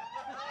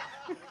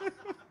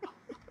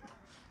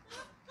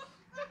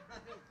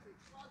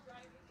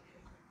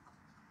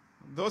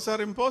 Those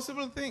are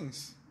impossible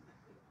things.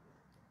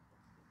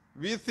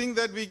 We think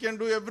that we can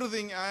do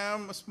everything. I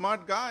am a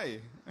smart guy.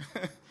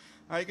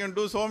 I can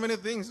do so many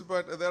things,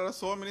 but there are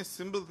so many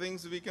simple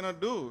things we cannot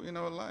do in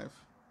our life.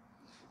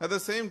 At the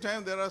same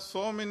time, there are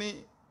so many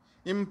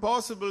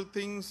impossible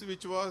things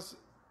which was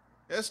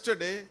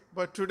yesterday,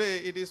 but today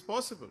it is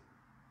possible.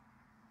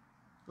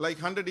 Like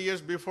 100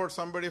 years before,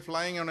 somebody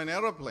flying on an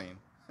aeroplane.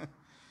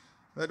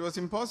 That was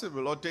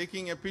impossible. Or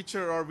taking a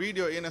picture or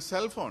video in a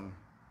cell phone.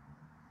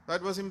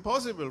 That was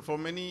impossible for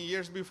many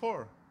years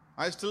before.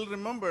 I still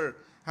remember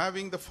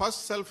having the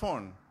first cell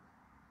phone.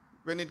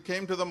 When it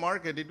came to the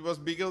market, it was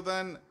bigger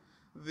than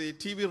the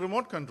TV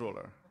remote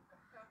controller.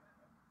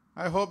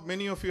 I hope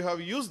many of you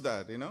have used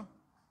that,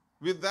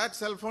 With that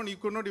cell phone, you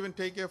could not even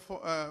take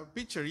a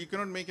picture. You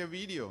cannot make a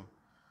video.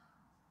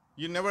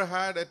 You never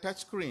had a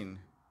touch screen.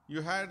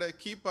 You had a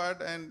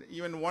keypad, and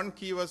even one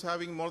key was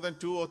having more than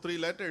 2 or 3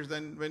 letters.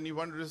 Then when you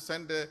wanted to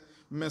send a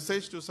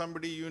message to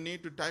somebody, you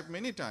need to type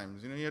many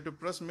times. You have to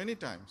press many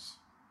times.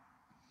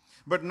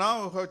 But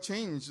now have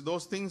changed.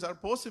 Those things are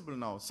possible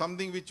now.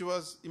 Something which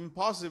was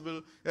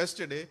impossible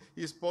yesterday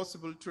is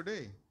possible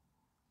today.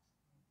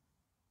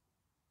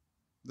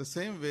 The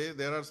same way,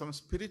 there are some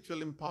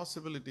spiritual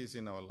impossibilities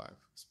in our life.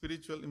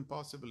 Spiritual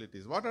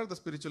impossibilities. What are the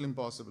spiritual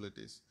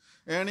impossibilities?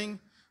 Earning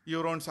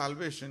your own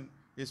salvation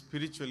is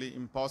spiritually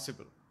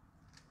impossible.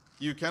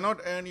 You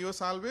cannot earn your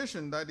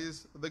salvation. That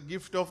is the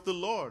gift of the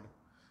Lord.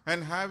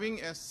 And having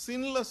a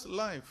sinless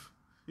life.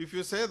 If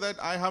you say that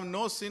I have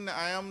no sin,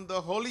 I am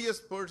the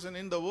holiest person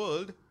in the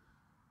world,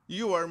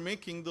 you are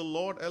making the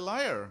Lord a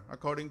liar,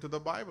 according to the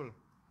Bible.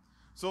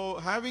 So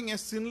having a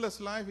sinless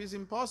life is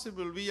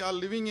impossible. We are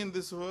living in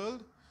this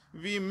world.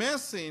 We may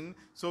sin,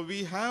 so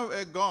we have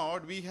a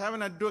God, we have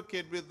an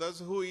advocate with us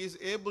who is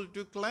able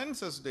to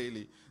cleanse us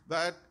daily.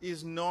 That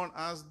is known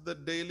as the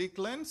daily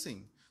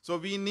cleansing. So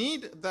we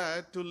need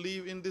that to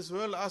live in this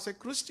world as a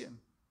Christian.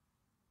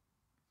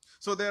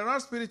 So there are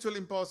spiritual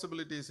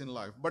impossibilities in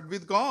life. But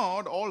with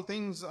God, all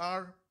things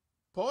are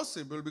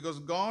possible because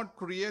God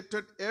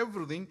created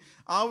everything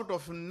out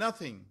of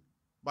nothing.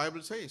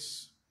 Bible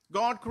says.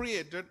 God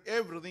created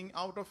everything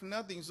out of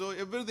nothing. So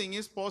everything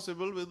is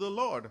possible with the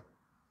Lord.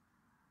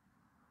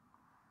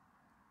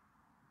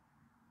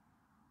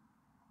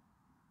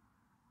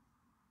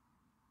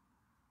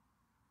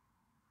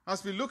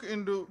 As we look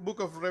into book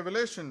of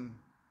Revelation,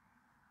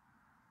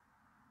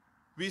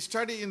 we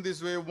study in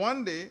this way.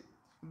 One day,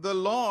 the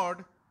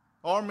Lord,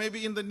 or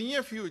maybe in the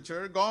near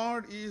future,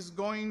 God is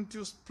going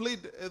to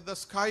split the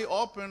sky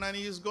open and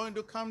He is going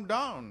to come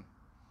down.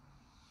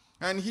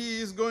 And He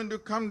is going to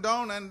come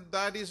down, and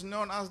that is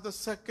known as the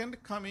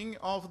second coming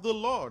of the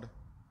Lord.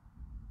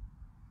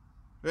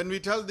 When we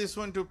tell this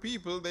one to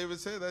people, they will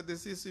say that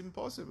this is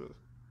impossible.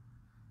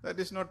 That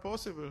is not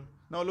possible.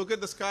 Now look at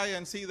the sky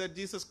and see that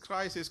Jesus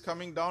Christ is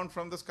coming down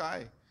from the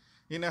sky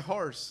in a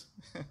horse.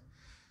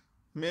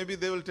 Maybe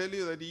they will tell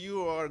you that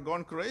you are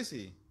gone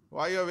crazy.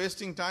 Why you are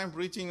wasting time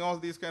preaching all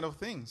these kind of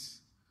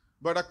things?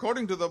 But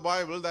according to the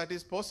Bible, that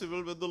is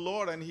possible with the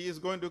Lord, and He is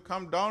going to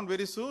come down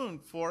very soon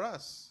for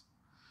us.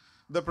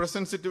 The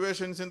present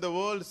situations in the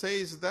world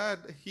says that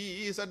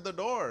He is at the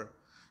door.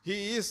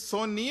 He is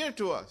so near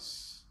to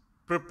us.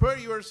 Prepare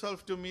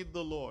yourself to meet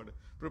the Lord.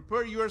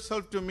 Prepare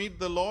yourself to meet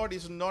the Lord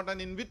is not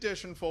an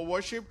invitation for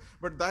worship,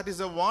 but that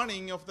is a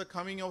warning of the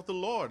coming of the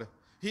Lord.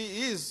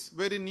 He is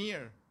very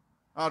near.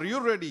 Are you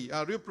ready?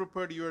 Are you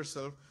prepared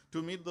yourself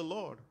to meet the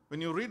Lord?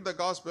 When you read the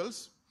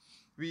Gospels,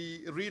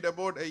 we read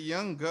about a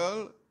young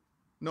girl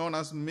known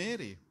as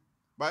Mary.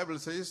 Bible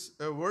says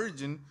a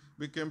virgin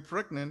became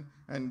pregnant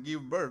and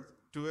gave birth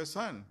to a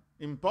son.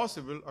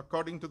 Impossible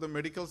according to the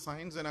medical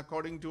science and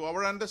according to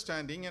our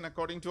understanding and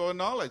according to our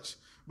knowledge.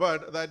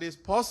 But that is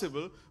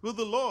possible with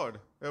the Lord.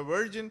 A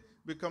virgin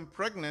became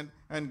pregnant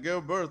and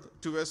gave birth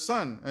to a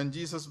son, and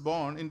Jesus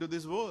born into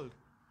this world.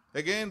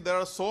 Again, there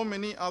are so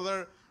many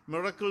other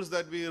miracles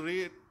that we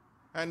read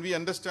and we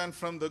understand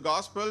from the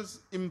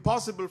Gospels.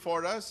 Impossible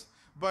for us,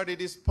 but it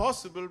is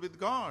possible with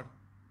God.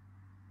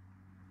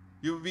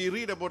 We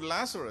read about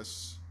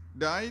Lazarus,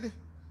 died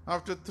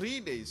after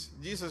 3 days.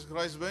 Jesus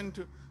Christ went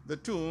to the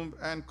tomb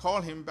and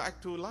called him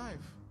back to life.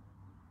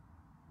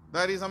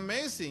 That is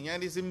amazing,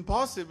 and is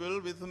impossible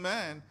with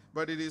man,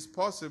 but it is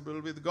possible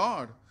with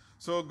God.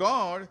 So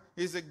God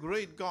is a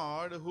great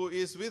God who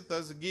is with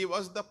us, give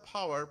us the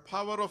power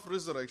of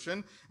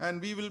resurrection,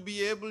 and we will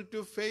be able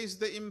to face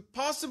the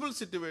impossible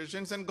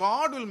situations, and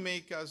God will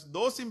make us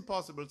those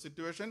impossible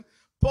situations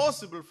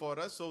possible for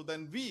us, so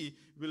then we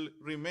will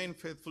remain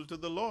faithful to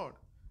the Lord.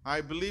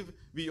 I believe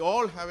we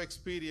all have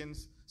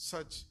experienced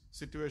such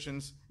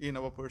situations in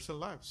our personal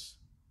lives.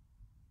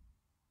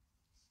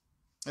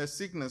 A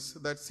sickness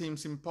that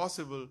seems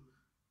impossible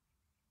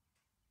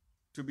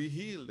to be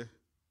healed.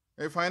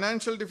 A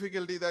financial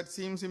difficulty that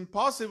seems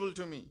impossible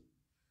to me.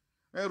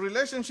 A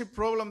relationship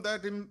problem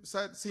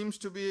that seems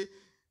to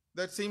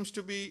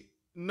be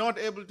not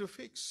able to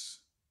fix.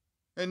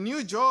 A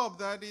new job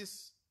that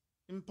is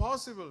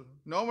impossible.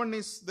 No one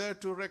is there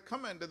to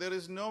recommend. There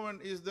is no one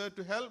is there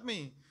to help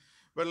me.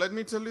 But let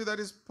me tell you, that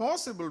is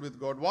possible with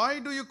God. Why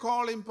do you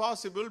call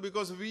impossible?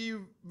 Because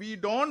we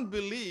don't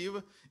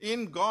believe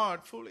in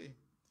God fully.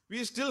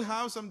 We still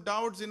have some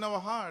doubts in our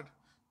heart.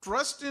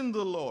 Trust in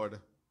the Lord.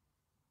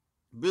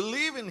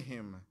 Believe in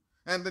Him.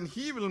 And then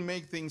He will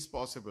make things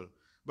possible.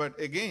 But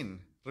again,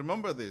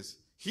 remember this.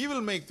 He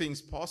will make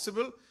things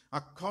possible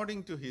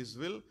according to His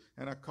will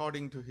and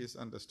according to His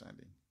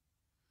understanding.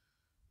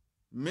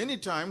 Many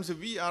times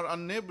we are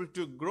unable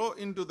to grow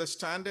into the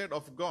standard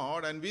of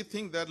God, and we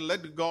think that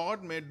let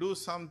God may do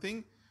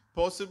something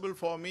possible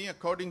for me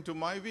according to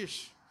my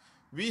wish.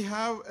 We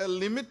have a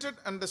limited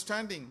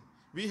understanding.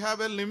 We have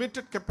a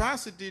limited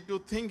capacity to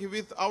think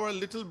with our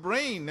little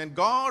brain, and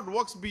God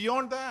works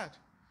beyond that.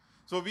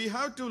 So we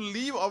have to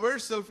leave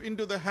ourselves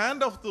into the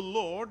hand of the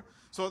Lord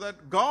so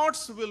that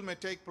God's will may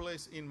take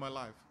place in my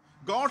life.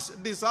 God's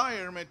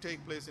desire may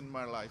take place in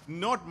my life.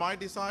 Not my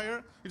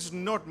desire, it's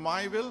not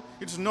my will,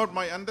 it's not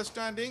my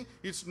understanding,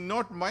 it's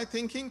not my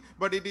thinking,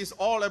 but it is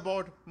all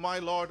about my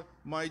Lord,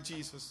 my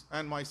Jesus,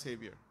 and my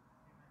Savior.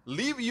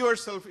 Leave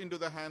yourself into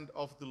the hand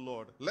of the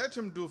Lord. Let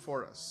Him do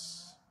for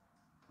us.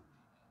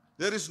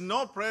 There is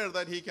no prayer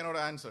that He cannot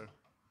answer.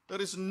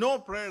 There is no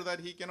prayer that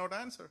He cannot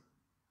answer.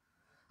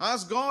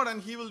 Ask God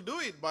and He will do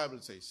it, Bible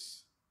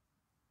says.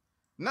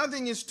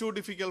 Nothing is too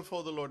difficult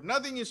for the Lord.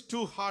 Nothing is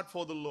too hard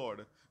for the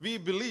Lord. We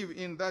believe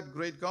in that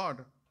great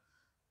God.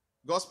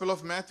 Gospel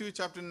of Matthew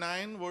chapter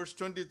 9 verse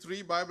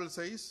 23 Bible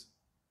says,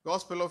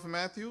 Gospel of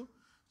Matthew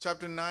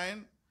chapter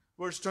 9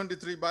 verse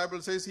 23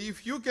 Bible says,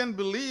 if you can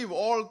believe,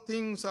 all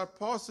things are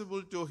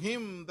possible to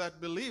him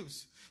that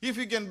believes. If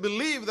you can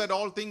believe that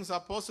all things are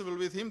possible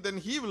with Him, then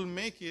He will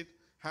make it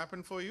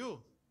happen for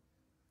you.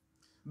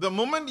 The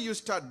moment you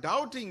start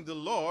doubting the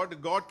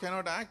Lord, God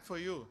cannot act for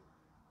you.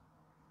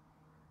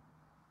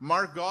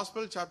 Mark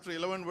Gospel chapter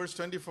 11 verse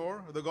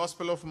 24, the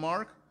Gospel of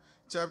Mark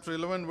chapter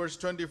 11 verse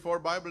 24,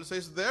 Bible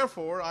says,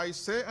 therefore I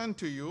say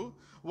unto you,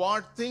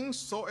 what things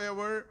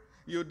soever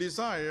you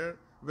desire,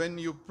 when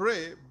you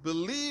pray,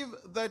 believe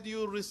that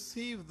you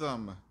receive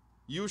them,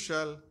 you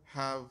shall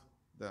have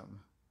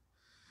them.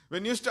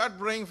 When you start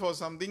praying for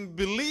something,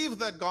 believe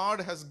that God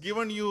has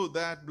given you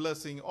that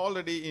blessing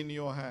already in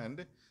your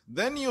hand.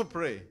 Then you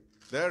pray.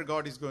 There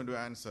God is going to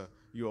answer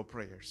your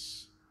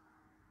prayers.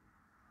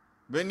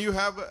 When you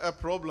have a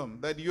problem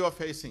that you are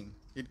facing,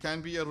 it can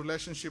be a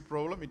relationship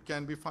problem, it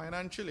can be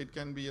financial, it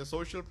can be a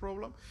social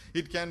problem,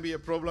 it can be a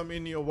problem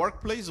in your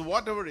workplace,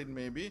 whatever it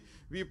may be,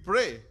 we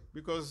pray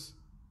because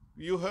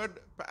you heard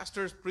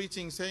pastors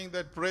preaching saying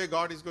that pray,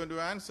 God is going to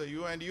answer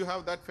you, and you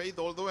have that faith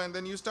although, and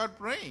then you start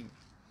praying.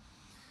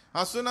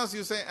 As soon as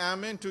you say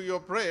amen to your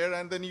prayer,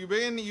 and then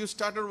when you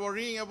started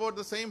worrying about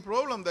the same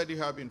problem that you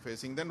have been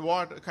facing, then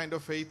what kind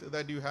of faith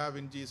that you have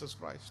in Jesus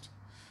Christ?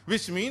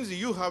 Which means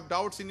you have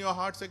doubts in your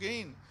hearts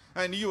again,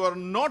 and you are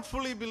not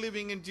fully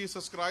believing in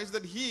Jesus Christ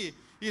that He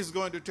is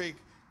going to take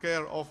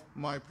care of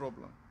my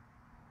problem.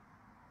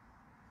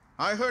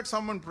 I heard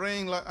someone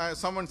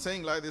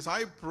saying like this,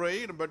 I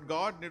prayed, but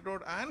God did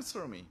not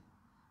answer me.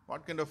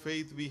 What kind of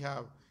faith we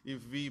have if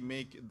we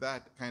make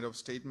that kind of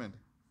statement?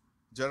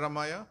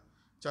 Jeremiah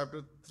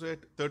chapter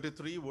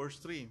 33 verse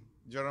 3.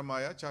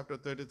 Jeremiah chapter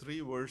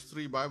 33 verse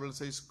 3, Bible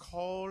says,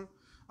 call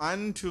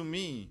unto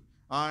me,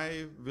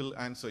 I will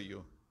answer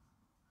you.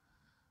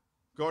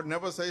 God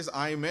never says,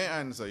 I may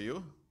answer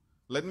you.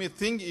 Let me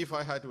think if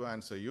I had to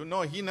answer you.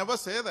 No, He never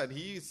says that.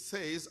 He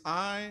says,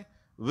 I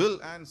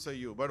will answer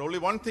you. But only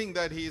one thing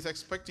that He is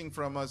expecting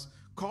from us,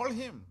 call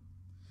Him.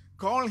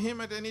 Call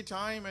Him at any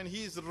time and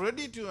He is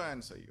ready to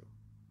answer you.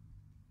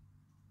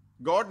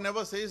 God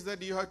never says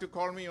that you have to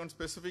call me on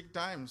specific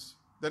times.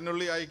 Then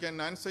only I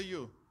can answer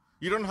you.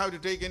 You don't have to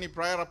take any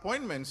prior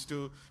appointments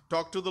to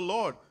talk to the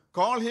Lord.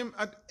 Call Him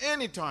at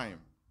any time,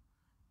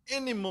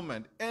 any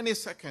moment, any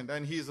second,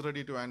 and He is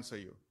ready to answer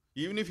you.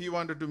 Even if you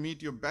wanted to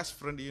meet your best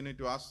friend, you need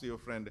to ask your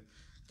friend,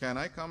 can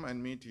I come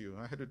and meet you?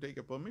 I had to take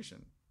a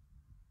permission.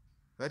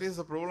 That is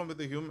the problem with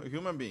the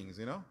human beings,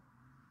 you know.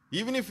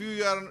 Even if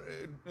you are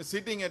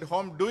sitting at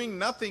home doing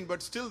nothing,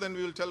 but still then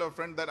we will tell our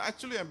friend that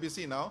actually I'm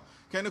busy now.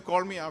 Can you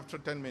call me after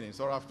 10 minutes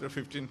or after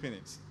 15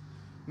 minutes?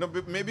 No,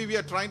 maybe we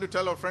are trying to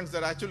tell our friends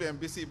that actually I'm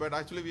busy, but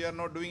actually we are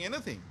not doing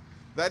anything.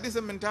 That is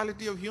the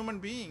mentality of human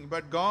being.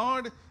 But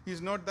God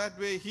is not that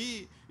way.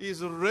 He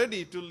is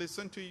ready to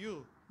listen to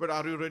you. But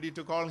are you ready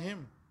to call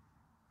Him?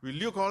 Will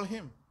you call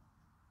Him?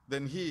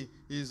 Then He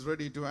is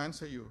ready to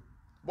answer you.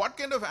 What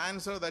kind of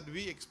answer that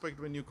we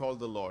expect when you call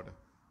the Lord?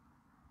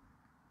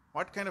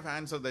 What kind of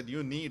answer that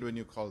you need when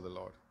you call the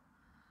Lord?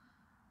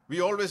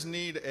 We always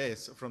need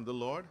yes from the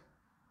Lord.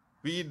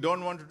 We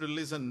don't want to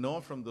listen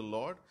no from the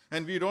Lord.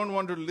 And we don't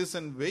want to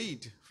listen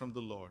wait from the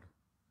Lord.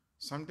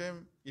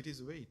 Sometimes it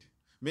is wait.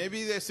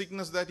 Maybe the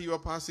sickness that you are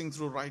passing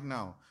through right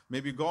now,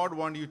 maybe God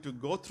wants you to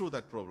go through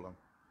that problem.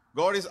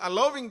 God is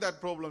allowing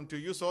that problem to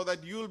you so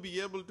that you will be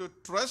able to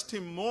trust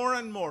Him more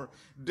and more,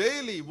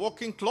 daily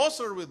walking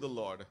closer with the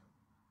Lord.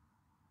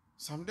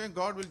 Sometimes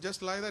God will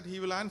just like that, He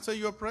will answer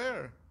your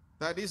prayer.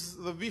 That is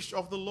the wish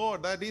of the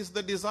Lord. That is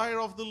the desire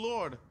of the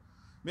Lord.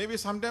 Maybe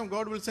sometime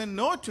God will say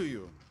no to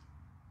you.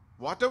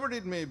 Whatever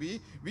it may be,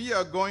 we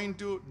are going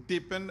to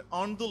depend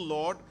on the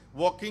Lord,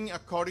 walking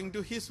according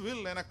to His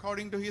will and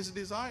according to His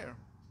desire.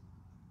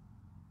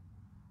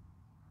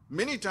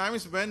 Many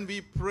times when we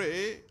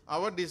pray,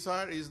 our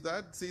desire is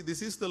that, see,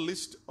 this is the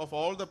list of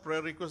all the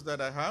prayer requests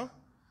that I have.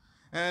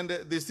 And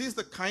this is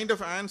the kind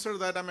of answer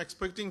that I'm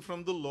expecting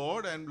from the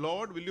Lord. And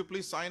Lord, will you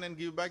please sign and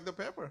give back the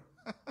paper?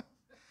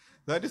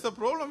 That is the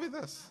problem with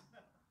us.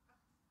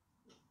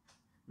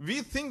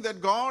 We think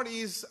that God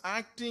is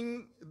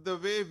acting the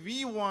way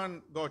we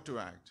want God to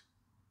act.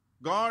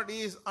 God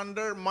is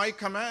under my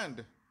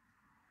command.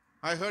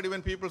 I heard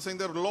even people saying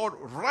that, Lord,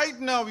 right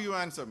now you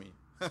answer me.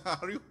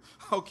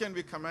 How can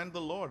we command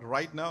the Lord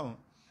right now?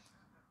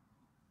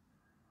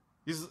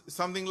 Is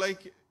something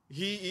like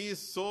he is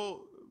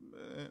so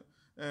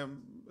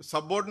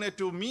subordinate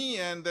to me,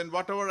 and then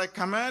whatever I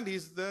command,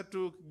 he's there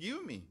to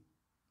give me.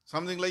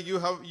 Something like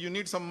you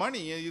need some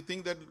money, and you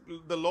think that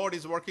the Lord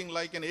is working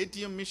like an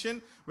ATM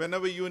machine.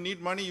 Whenever you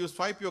need money, you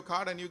swipe your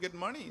card and you get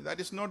money. That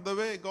is not the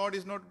way. God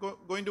is not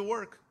going to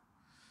work.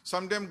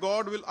 Sometimes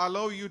God will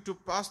allow you to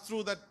pass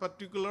through that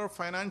particular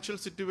financial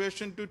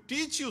situation to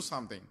teach you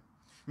something.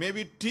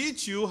 Maybe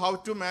teach you how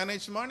to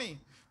manage money.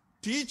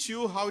 Teach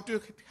you how to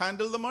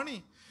handle the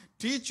money.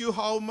 Teach you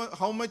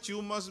how much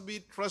you must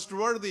be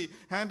trustworthy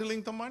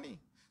handling the money.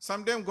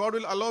 Sometimes God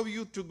will allow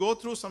you to go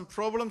through some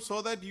problems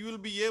so that you will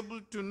be able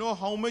to know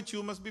how much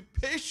you must be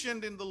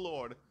patient in the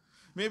Lord.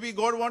 Maybe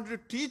God wanted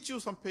to teach you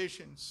some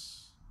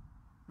patience,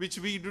 which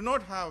we do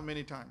not have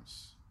many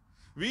times.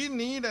 We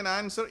need an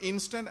answer,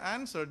 instant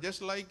answer,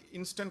 just like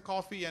instant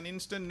coffee and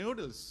instant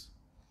noodles.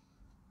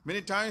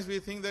 Many times we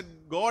think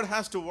that God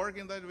has to work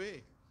in that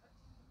way.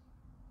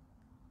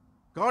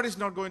 God is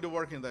not going to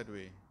work in that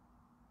way.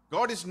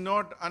 God is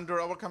not under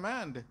our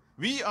command.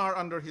 We are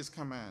under his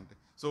command.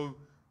 So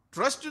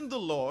trust in the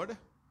Lord,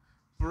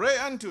 pray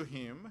unto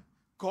him,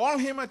 call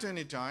him at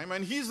any time,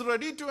 and he's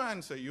ready to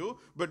answer you,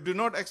 but do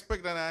not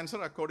expect an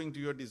answer according to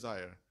your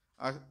desire.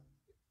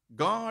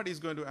 God is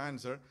going to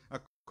answer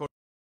according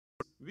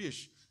to his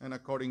wish and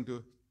according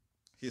to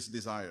his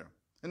desire.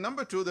 And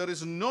number two, there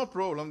is no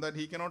problem that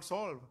he cannot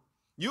solve.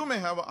 You may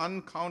have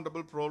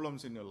uncountable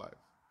problems in your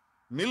life,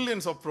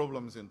 millions of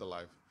problems in the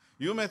life.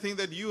 You may think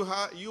that you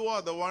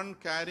are the one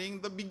carrying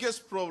the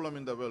biggest problem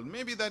in the world.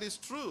 Maybe that is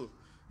true.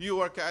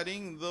 You are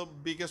carrying the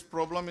biggest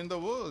problem in the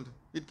world.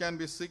 It can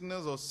be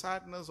sickness or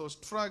sadness or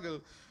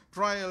struggle,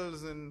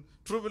 trials and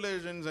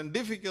tribulations and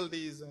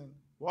difficulties and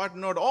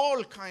whatnot,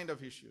 all kind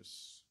of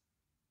issues.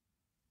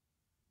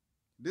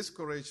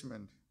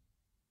 Discouragement.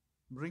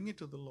 Bring it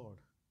to the Lord.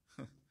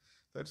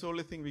 That's the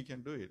only thing we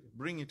can do it.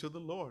 Bring it to the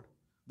Lord.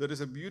 There is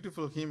a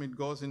beautiful hymn, it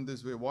goes in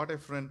this way. What a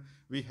friend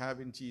we have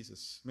in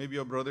Jesus. Maybe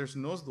your brothers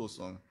knows those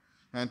songs.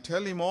 And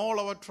tell him all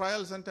our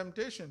trials and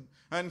temptation.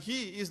 And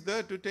he is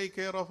there to take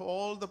care of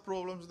all the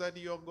problems that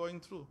you are going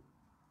through.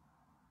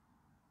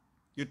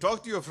 You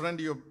talk to your friend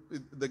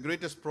the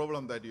greatest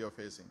problem that you are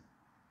facing.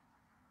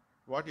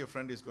 What your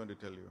friend is going to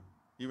tell you.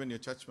 Even your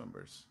church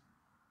members.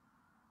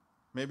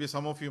 Maybe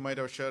some of you might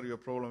have shared your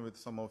problem with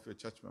some of your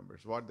church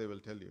members. What they will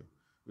tell you.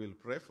 We'll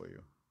pray for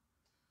you.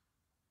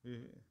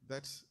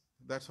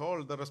 That's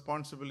all the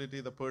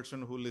responsibility the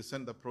person who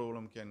listens the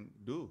problem can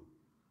do.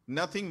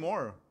 Nothing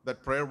more.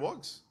 That prayer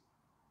works.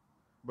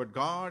 But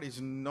God is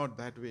not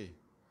that way.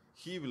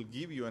 He will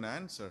give you an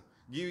answer.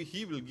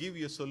 He will give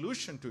you a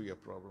solution to your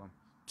problem.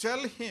 Tell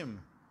him.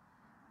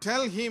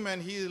 Tell him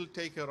and he will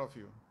take care of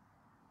you.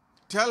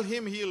 Tell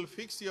him he will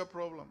fix your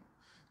problem.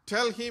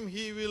 Tell him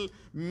he will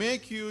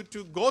make you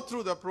to go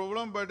through the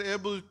problem but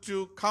able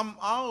to come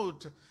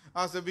out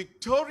as a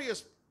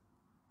victorious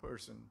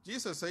person.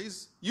 Jesus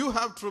says, you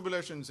have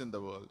tribulations in the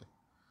world,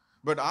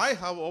 but I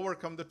have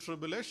overcome the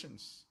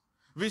tribulations.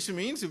 Which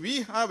means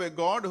we have a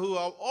God who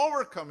have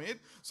overcome it,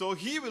 so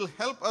he will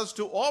help us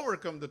to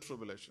overcome the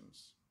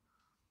tribulations.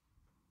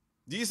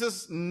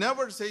 Jesus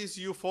never says,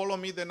 you follow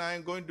me, then I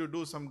am going to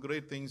do some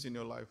great things in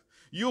your life.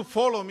 You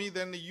follow me,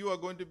 then you are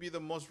going to be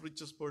the most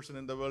richest person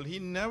in the world. He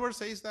never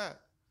says that.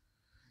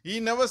 He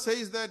never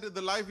says that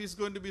the life is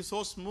going to be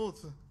so smooth.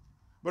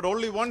 But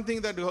only one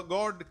thing that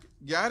God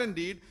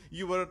guaranteed,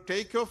 your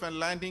takeoff and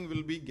landing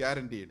will be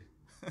guaranteed.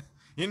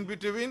 In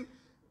between,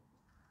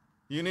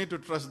 you need to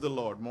trust the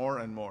Lord more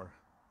and more.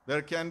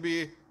 There can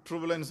be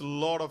turbulence a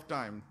lot of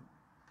time.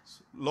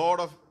 Lot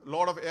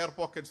of air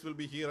pockets will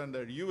be here and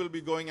there. You will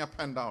be going up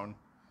and down.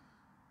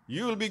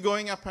 You will be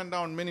going up and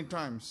down many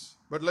times.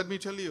 But let me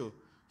tell you,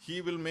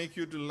 he will make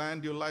you to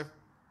land your life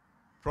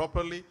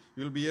properly.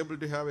 You will be able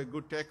to have a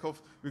good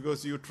takeoff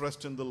because you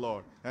trust in the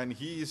Lord. And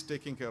he is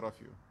taking care of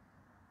you.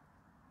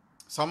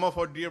 Some of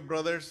our dear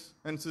brothers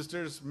and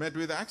sisters met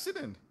with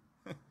accident.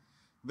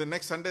 The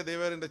next Sunday they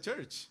were in the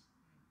church.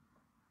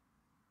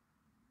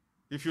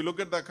 If you look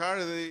at the car,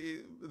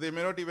 they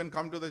may not even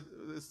come to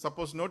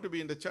supposed not to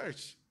be in the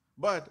church.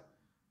 But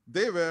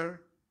they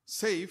were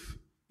safe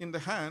in the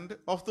hand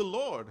of the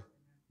Lord.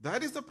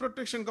 That is the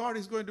protection God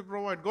is going to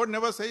provide. God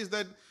never says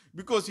that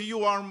because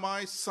you are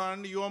my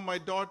son, you are my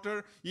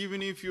daughter,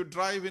 even if you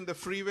drive in the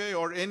freeway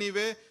or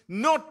anyway,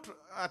 no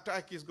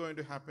attack is going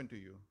to happen to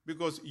you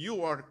because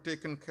you are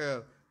taken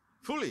care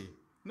fully.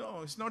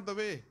 No, it's not the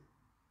way.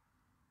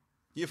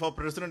 If our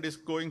president is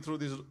going through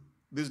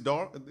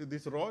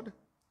this road,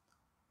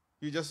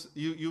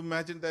 you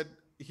imagine that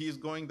he is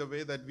going the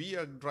way that we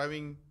are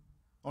driving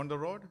on the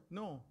road?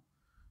 No.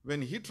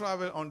 When he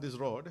travels on this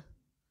road,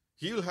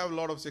 he will have a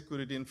lot of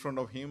security in front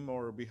of him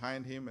or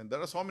behind him, and there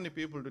are so many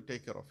people to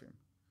take care of him.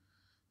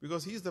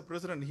 Because he is the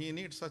president, he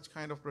needs such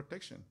kind of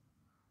protection.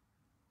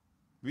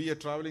 We are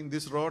traveling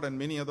this road and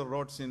many other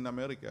roads in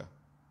America.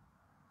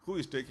 Who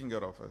is taking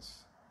care of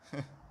us?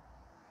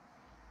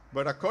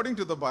 But according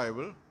to the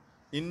Bible,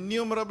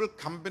 innumerable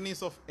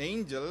companies of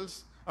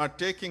angels are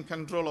taking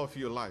control of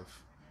your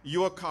life,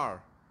 your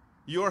car,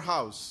 your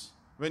house.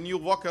 When you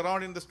walk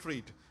around in the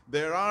street,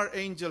 There are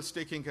angels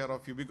taking care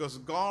of you because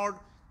God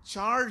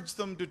charged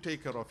them to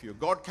take care of you.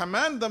 God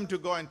commanded them to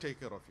go and take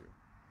care of you.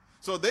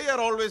 So they are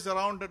always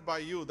surrounded by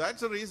you.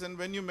 That's the reason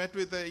when you met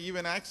with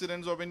even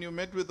accidents or when you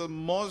met with the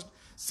most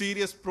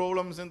serious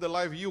problems in the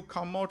life, you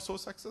come out so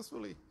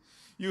successfully.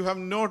 You have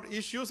no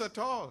issues at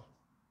all.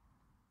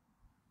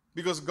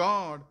 Because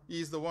God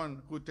is the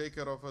one who takes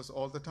care of us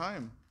all the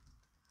time.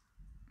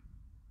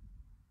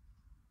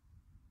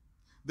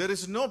 There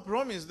is no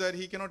promise that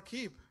He cannot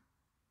keep.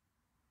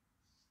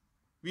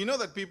 We know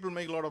that people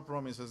make a lot of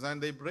promises and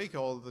they break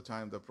all the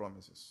time the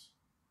promises.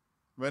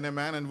 When a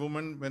man and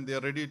woman, when they are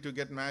ready to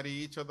get married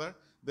each other,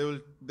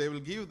 they will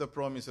give the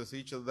promises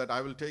each other that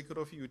I will take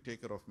care of you, you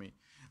take care of me.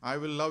 I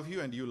will love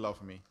you and you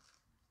love me.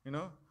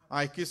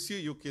 I kiss you,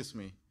 you kiss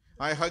me.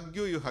 I hug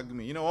you, you hug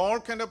me. All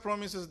kind of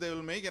promises they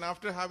will make. And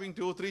after having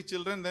 2 or 3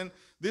 children, then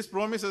these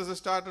promises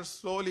started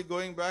slowly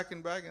going back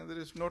and back. And there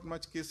is not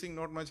much kissing,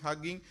 not much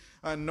hugging,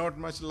 and not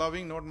much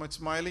loving, not much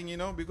smiling,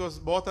 because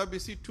both are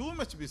busy, too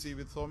much busy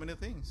with so many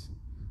things.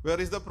 Where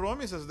is the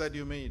promises that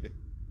you made?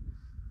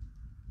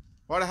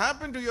 What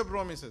happened to your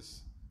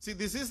promises? See,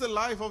 this is the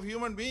life of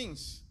human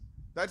beings.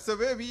 That's the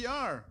way we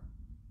are.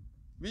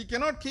 We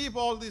cannot keep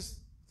all these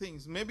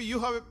things. Maybe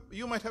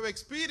you might have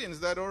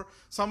experienced that, or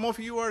some of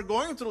you are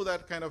going through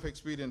that kind of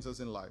experiences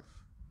in life.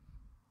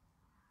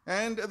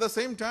 And at the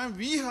same time,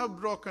 we have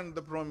broken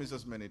the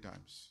promises many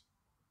times.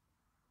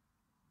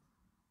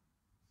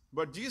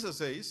 But Jesus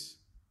says,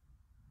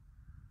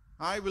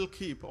 I will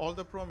keep all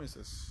the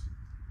promises.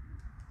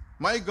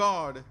 My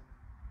God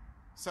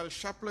shall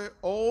supply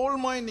all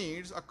my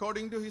needs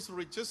according to His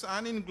riches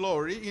and in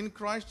glory in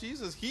Christ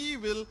Jesus. He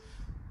will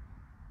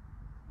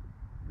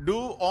do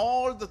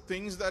all the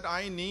things that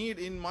I need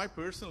in my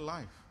personal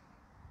life.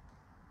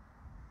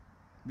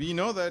 We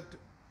know that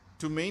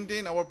to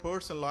maintain our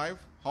personal life,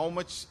 how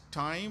much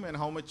time and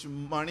how much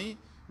money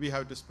we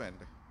have to spend.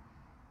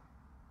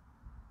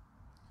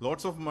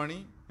 Lots of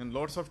money and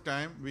lots of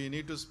time we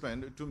need to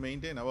spend to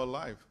maintain our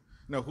life.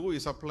 Now, who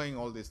is supplying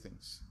all these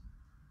things?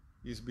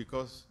 Is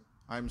because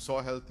I'm so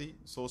healthy,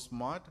 so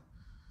smart,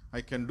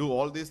 I can do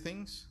all these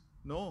things?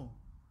 No,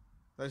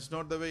 that's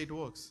not the way it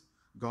works.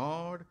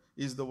 God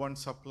is the one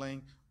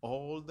supplying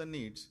all the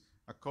needs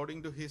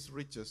according to His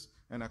riches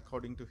and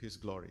according to His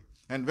glory.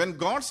 And when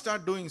God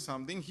starts doing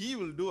something, He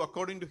will do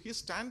according to His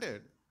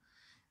standard.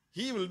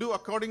 He will do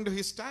according to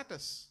His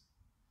status.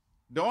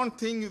 Don't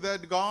think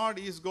that God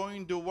is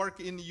going to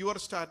work in your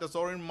status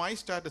or in my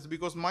status,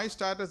 because my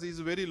status is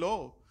very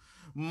low.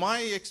 My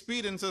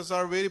experiences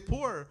are very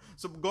poor.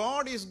 So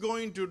God is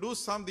going to do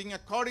something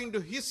according to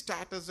His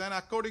status and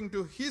according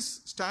to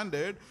His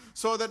standard,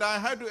 so that I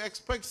have to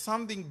expect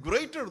something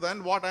greater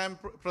than what I am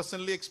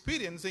presently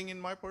experiencing in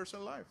my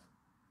personal life.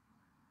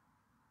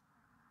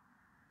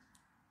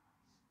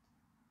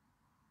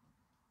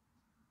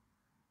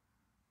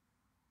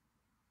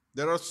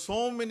 There are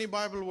so many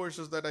Bible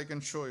verses that I can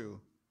show you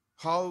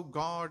how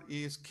God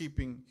is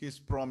keeping His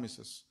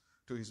promises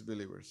to His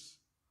believers.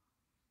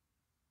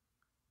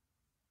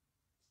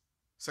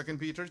 2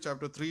 Peter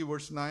chapter 3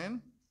 verse 9.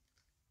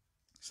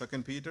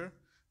 2 Peter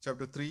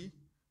chapter 3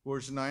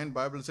 verse 9,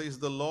 Bible says,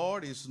 the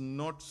Lord is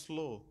not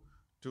slow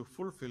to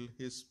fulfill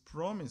His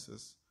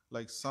promises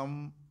like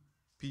some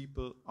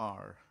people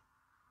are.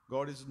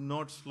 God is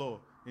not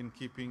slow in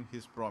keeping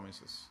His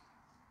promises.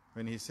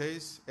 When He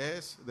says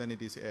yes, then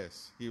it is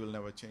yes. He will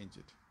never change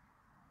it.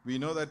 We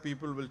know that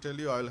people will tell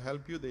you, I will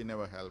help you, they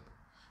never help.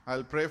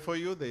 I'll pray for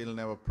you, they will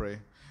never pray.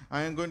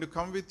 I am going to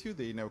come with you,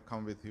 they never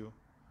come with you.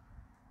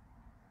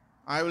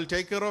 I will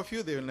take care of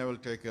you, they will never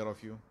take care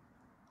of you.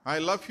 I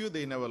love you,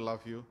 they never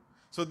love you.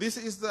 So this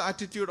is the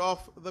attitude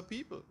of the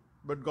people.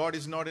 But God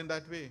is not in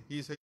that way.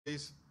 He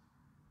says,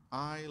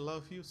 I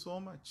love you so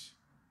much.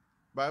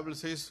 Bible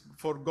says,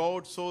 for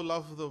God so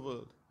loved the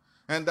world,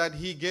 and that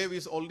He gave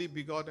His only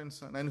begotten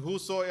Son. And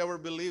whosoever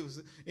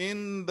believes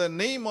in the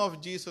name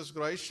of Jesus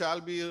Christ shall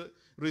be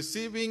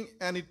receiving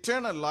an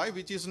eternal life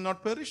which is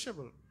not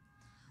perishable.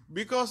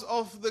 Because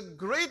of the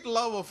great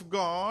love of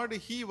God,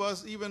 He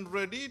was even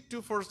ready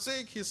to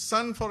forsake His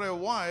Son for a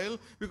while,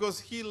 because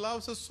He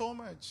loves us so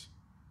much.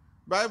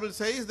 Bible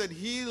says that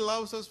He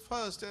loves us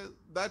first.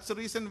 That's the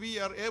reason we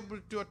are able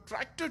to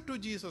attracted to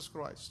Jesus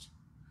Christ.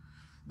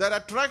 That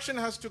attraction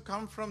has to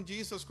come from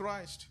Jesus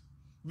Christ.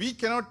 We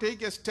cannot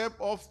take a step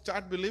of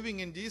start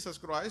believing in Jesus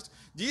Christ.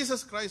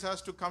 Jesus Christ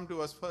has to come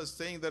to us first,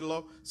 saying that,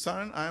 Lord,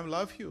 Son, I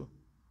love you.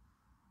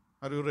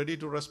 Are you ready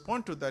to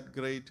respond to that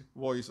great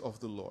voice of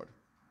the Lord?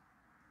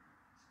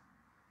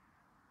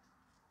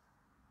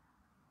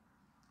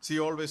 He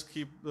always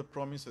keeps the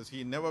promises.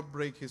 He never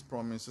breaks His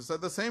promises.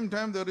 At the same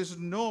time, there is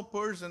no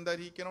person that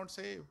He cannot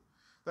save.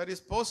 That is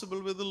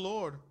possible with the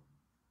Lord.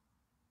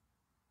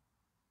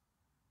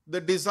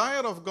 The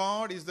desire of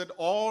God is that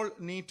all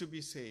need to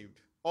be saved.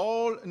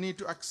 All need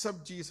to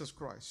accept Jesus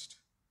Christ.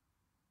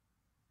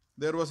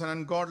 There was an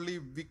ungodly,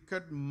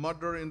 wicked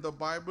murderer in the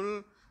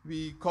Bible.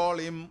 We call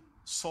him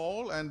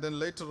Saul, and then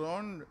later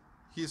on,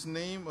 his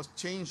name was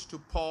changed to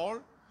Paul.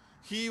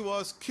 He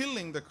was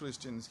killing the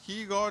Christians.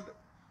 He got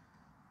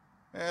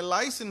a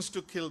license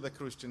to kill the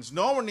Christians.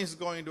 No one is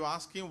going to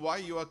ask him why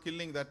you are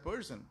killing that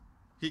person.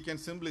 He can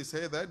simply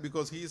say that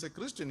because he is a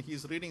Christian, he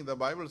is reading the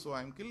Bible, so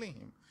I am killing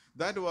him.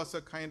 That was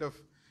a kind of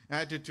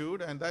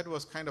attitude, and that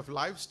was kind of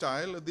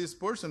lifestyle this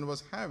person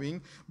was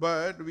having.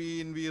 But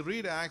when we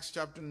read Acts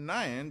chapter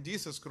 9,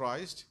 Jesus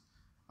Christ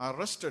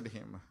arrested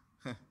him.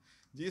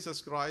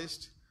 Jesus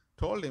Christ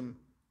told him,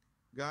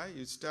 guy,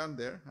 you stand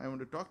there, I want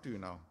to talk to you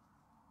now.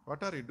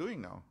 What are you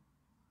doing now?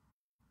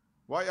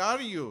 Why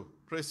are you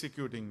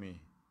persecuting me?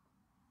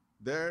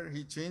 There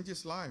he changed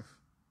his life.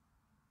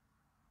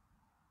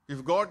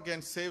 If God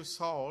can save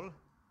Saul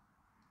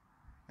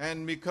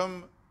and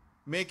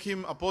make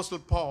him Apostle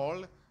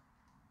Paul,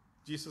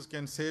 Jesus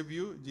can save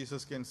you.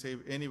 Jesus can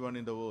save anyone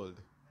in the world.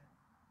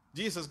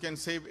 Jesus can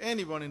save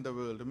anyone in the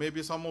world.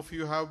 Maybe some of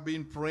you have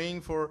been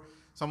praying for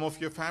some of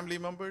your family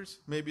members.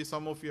 Maybe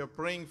some of you are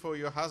praying for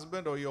your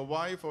husband or your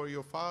wife or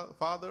your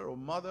father or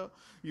mother,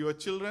 your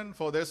children,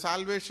 for their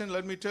salvation.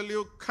 Let me tell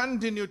you,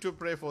 continue to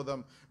pray for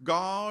them.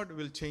 God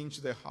will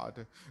change their heart.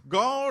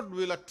 God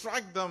will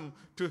attract them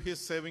to his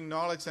saving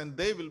knowledge, and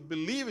they will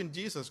believe in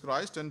Jesus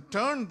Christ and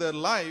turn their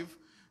life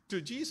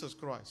to Jesus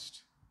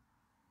Christ.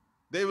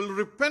 They will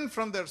repent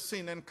from their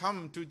sin and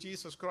come to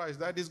Jesus Christ.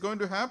 That is going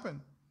to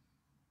happen.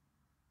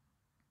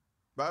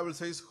 Bible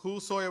says,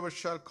 whosoever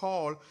shall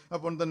call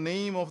upon the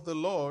name of the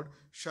Lord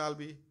shall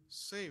be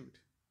saved.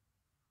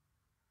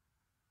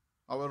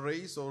 Our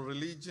race or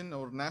religion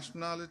or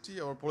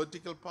nationality or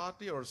political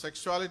party or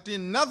sexuality,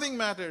 nothing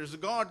matters.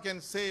 God can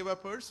save a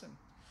person.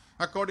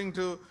 According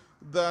to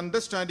the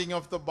understanding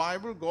of the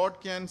Bible,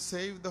 God can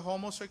save the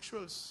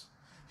homosexuals.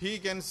 He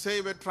can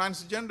save a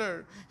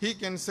transgender. He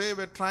can save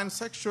a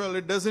transsexual.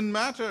 It doesn't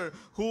matter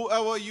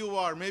whoever you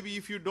are. Maybe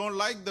if you don't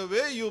like the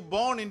way you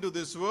born into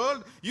this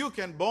world, you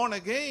can born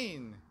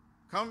again.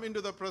 Come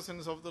into the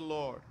presence of the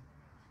Lord.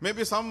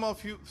 Maybe some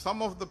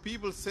of the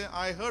people say,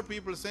 I heard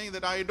people saying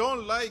that I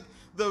don't like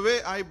the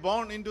way I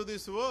born into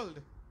this world.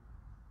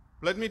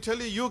 Let me tell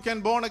you, you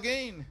can born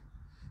again.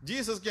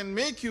 Jesus can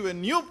make you a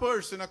new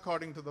person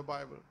according to the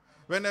Bible.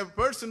 When a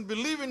person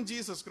believes in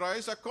Jesus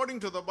Christ, according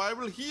to the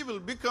Bible, he will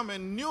become a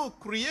new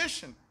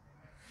creation.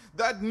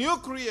 That new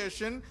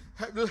creation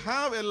will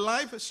have a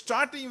life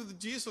starting with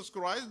Jesus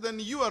Christ. Then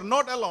you are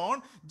not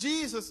alone.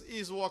 Jesus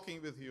is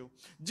walking with you.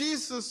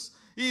 Jesus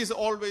is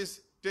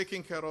always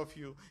taking care of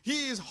you.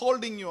 He is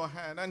holding your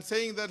hand and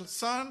saying that,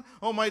 son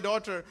or my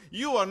daughter,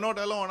 you are not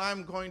alone. I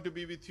am going to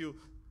be with you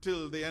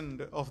till the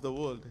end of the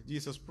world.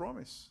 Jesus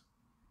promised.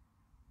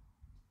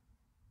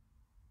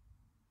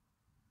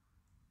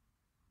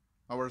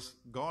 Our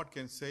God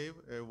can save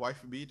a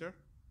wife beater.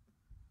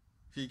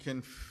 He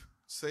can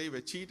save a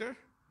cheater.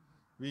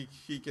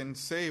 He can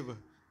save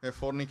a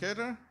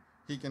fornicator.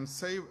 He can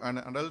save an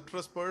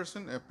adulterous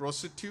person, a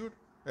prostitute,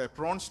 a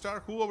porn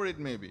star, whoever it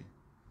may be.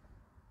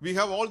 We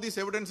have all these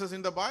evidences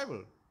in the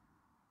Bible.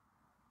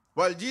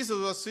 While Jesus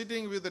was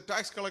sitting with the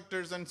tax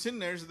collectors and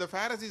sinners, the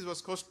Pharisees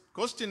was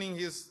questioning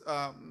his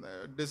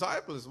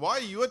disciples. Why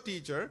your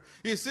teacher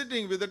is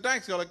sitting with the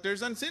tax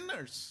collectors and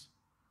sinners?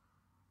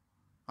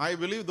 I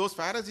believe those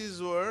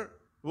Pharisees were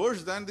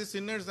worse than the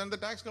sinners and the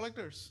tax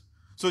collectors.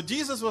 So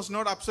Jesus was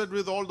not upset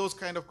with all those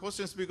kind of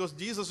questions, because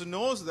Jesus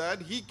knows that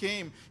he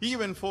came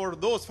even for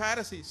those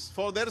Pharisees,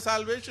 for their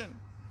salvation.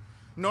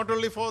 Not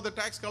only for the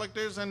tax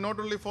collectors and not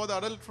only for the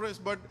adulterers,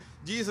 but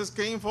Jesus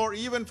came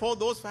even for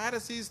those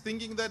Pharisees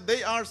thinking that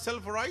they are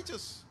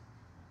self-righteous.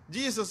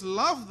 Jesus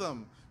loved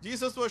them.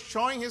 Jesus was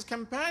showing his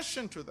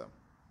compassion to them.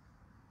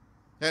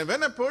 And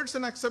when a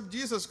person accepts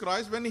Jesus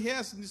Christ, when he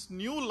has this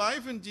new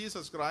life in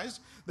Jesus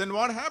Christ, then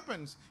what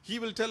happens? He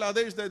will tell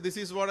others that this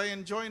is what I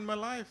enjoy in my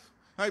life.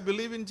 I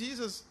believe in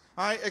Jesus.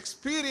 I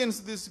experience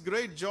this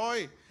great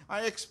joy.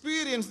 I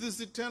experience this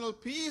eternal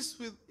peace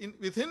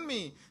within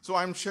me. So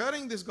I'm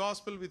sharing this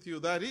gospel with you.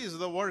 That is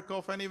the work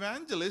of an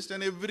evangelist,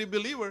 and every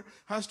believer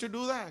has to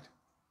do that.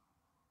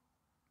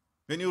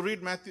 When you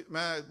read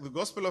the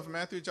Gospel of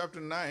Matthew chapter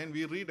 9,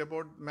 we read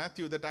about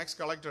Mathew the tax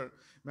collector.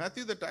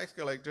 Mathew the tax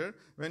collector,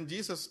 when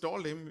Jesus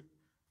told him,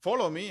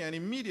 follow me, and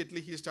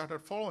immediately he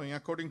started following.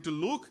 According to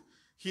Luke,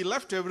 he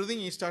left everything,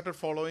 he started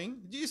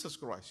following Jesus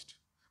Christ.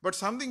 But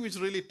something which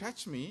really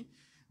touched me,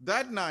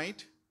 that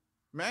night,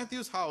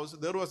 Matthew's house,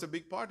 there was a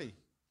big party.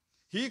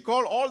 He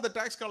called all the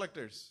tax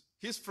collectors,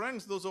 his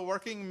friends, those who are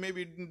working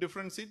maybe in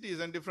different cities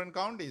and different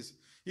counties.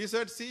 He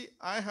said, see,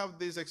 I have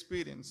this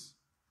experience.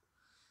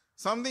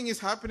 Something is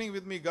happening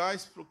with me,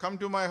 guys. Come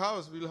to my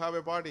house. We'll have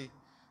a party.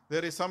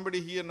 There is somebody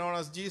here known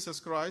as Jesus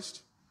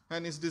Christ,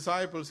 and his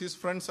disciples, his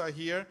friends are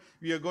here.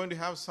 We are going to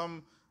have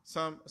some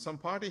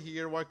party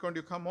here. Why can't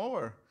you come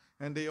over?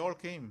 And they all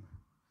came.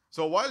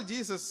 So while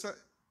Jesus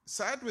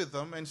sat with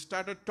them and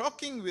started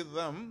talking with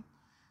them,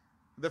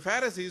 the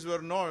Pharisees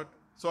were not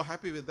so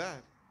happy with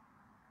that.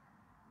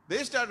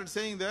 They started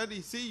saying that,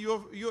 you see,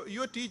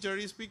 your teacher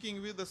is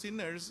speaking with the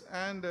sinners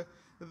and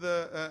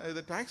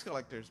the tax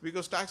collectors,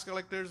 because tax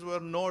collectors were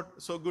not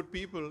so good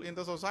people in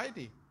the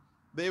society.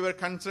 They were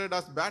considered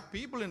as bad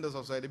people in the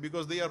society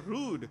because they are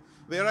rude,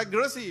 they are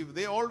aggressive,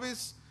 they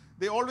always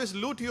they always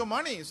loot your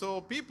money.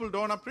 So people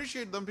don't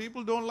appreciate them.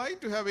 People don't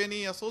like to have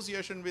any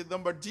association with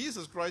them. But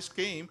Jesus Christ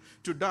came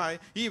to die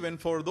even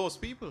for those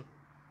people.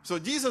 So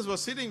Jesus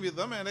was sitting with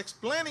them and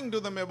explaining to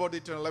them about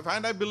eternal life.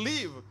 And I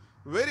believe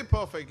very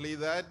perfectly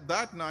that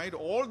that night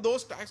all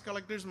those tax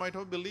collectors might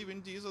have believed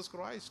in Jesus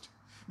Christ,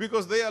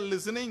 because they are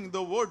listening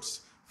the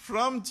words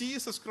from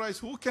Jesus Christ.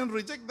 Who can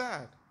reject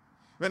that?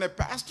 When a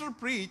pastor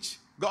preach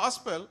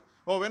gospel,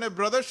 or when a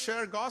brother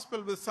share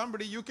gospel with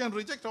somebody, you can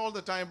reject all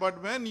the time.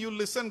 But when you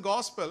listen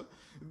gospel,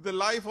 the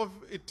life of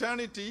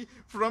eternity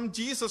from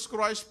Jesus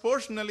Christ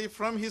personally,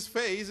 from his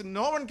face,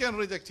 no one can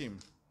reject him.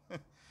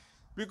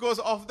 Because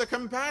of the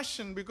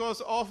compassion,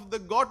 because of the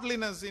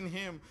godliness in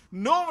him.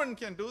 No one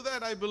can do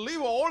that. I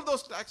believe all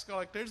those tax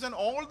collectors and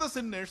all the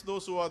sinners,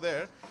 those who are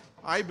there,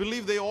 I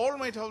believe they all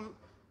might have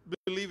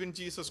believed in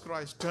Jesus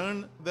Christ,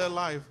 turn their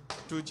life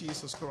to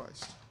Jesus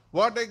Christ.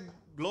 What a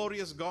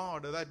glorious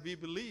God that we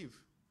believe,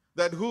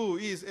 that who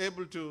is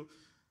able to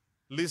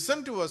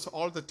listen to us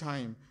all the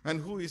time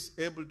and who is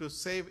able to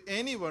save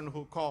anyone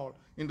who call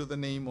into the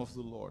name of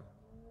the Lord.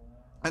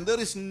 And there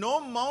is no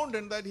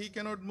mountain that he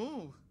cannot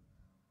move.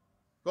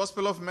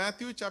 Gospel of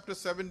Matthew chapter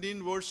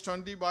 17 verse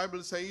 20,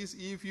 Bible says,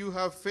 if you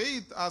have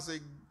faith as a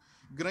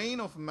grain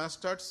of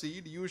mustard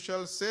seed, you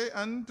shall say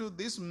unto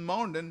this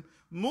mountain,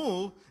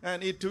 move,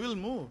 and it will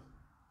move.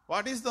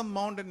 What is the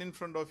mountain in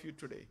front of you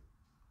today?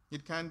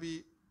 It can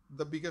be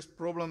the biggest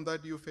problem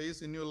that you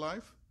face in your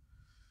life.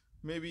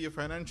 Maybe a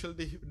financial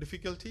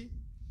difficulty,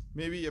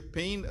 maybe a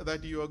pain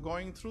that you are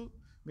going through,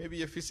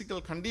 maybe a physical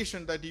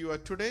condition that you are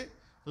today.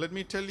 Let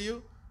me tell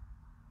you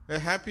a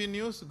happy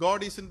news.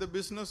 God is in the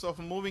business of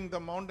moving the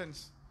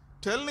mountains.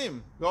 Tell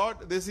him,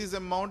 God, this is a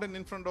mountain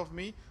in front of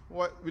me.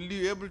 Will you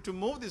be able to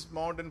move this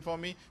mountain for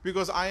me?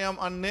 Because I am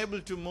unable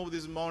to move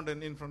this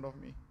mountain in front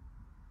of me.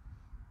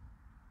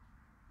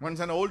 Once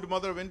an old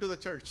mother went to the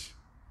church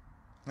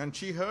and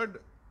she heard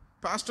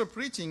pastor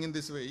preaching in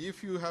this way.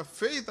 If you have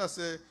faith as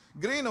a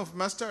grain of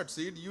mustard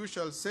seed, you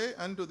shall say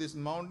unto this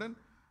mountain,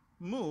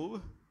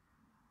 move,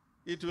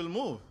 it will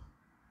move.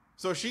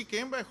 So she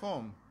came back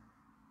home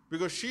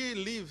because she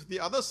lives the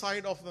other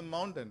side of the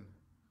mountain.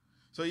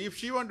 So if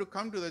she wants to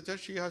come to the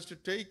church, she has to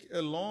take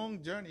a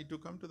long journey to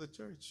come to the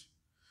church.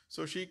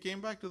 So she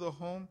came back to the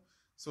home.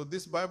 So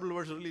this Bible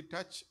verse really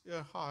touched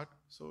her heart.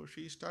 So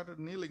she started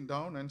kneeling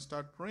down and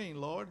started praying,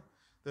 Lord,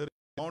 there is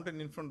a mountain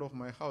in front of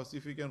my house.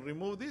 If you can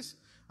remove this,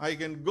 I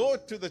can go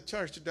to the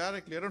church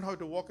directly. I don't have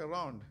to walk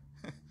around.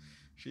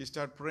 She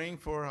started praying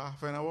for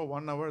half an hour,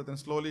 1 hour. Then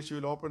slowly she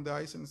will open the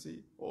eyes and see,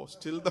 oh,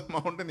 still the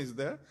mountain is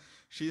there.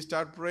 She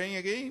started praying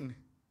again.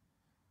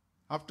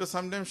 After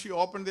some time, she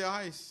opened the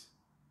eyes.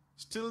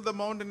 Still the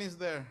mountain is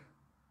there.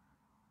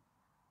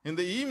 In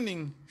the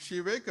evening,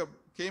 she wake up,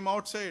 came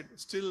outside.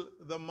 Still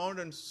the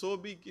mountain so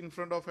big in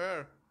front of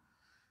her.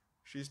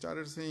 She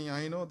started saying,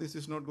 I know this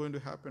is not going to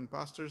happen.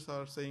 Pastors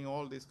are saying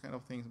all these kind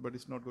of things, but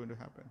it's not going to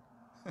happen.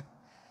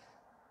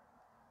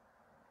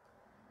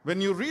 When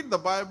you read the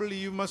Bible,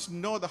 you must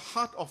know the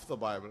heart of the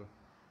Bible.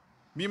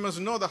 We must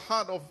know the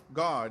heart of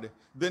God.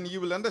 Then you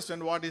will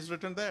understand what is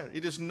written there.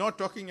 It is not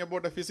talking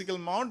about a physical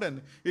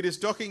mountain. It is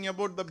talking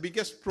about the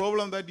biggest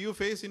problem that you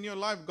face in your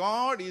life.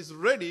 God is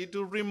ready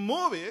to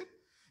remove it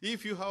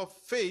if you have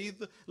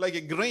faith like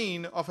a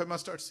grain of a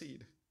mustard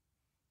seed.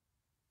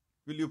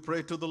 Will you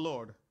pray to the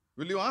Lord?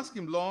 Will you ask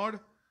him,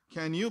 Lord,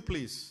 can you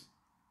please?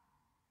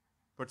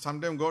 But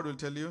sometime God will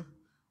tell you,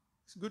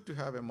 it's good to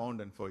have a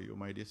mountain for you,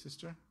 my dear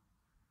sister.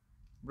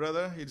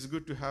 Brother, it's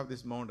good to have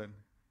this mountain.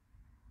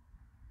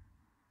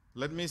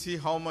 Let me see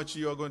how much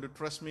you are going to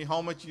trust me, how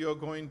much you are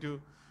going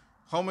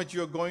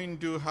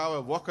to have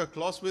a walker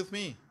close with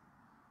me.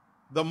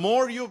 The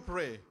more you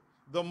pray,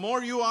 the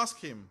more you ask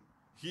him,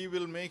 he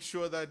will make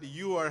sure that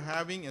you are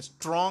having a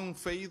strong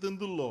faith in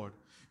the Lord.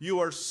 You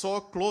are so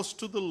close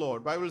to the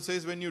Lord. Bible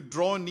says when you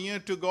draw near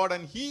to God,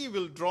 and he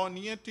will draw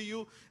near to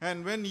you.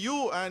 And when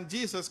you and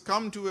Jesus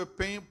come to a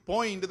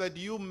point that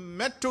you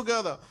met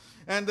together,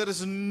 and there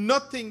is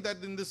nothing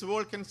that in this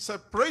world can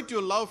separate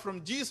your love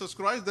from Jesus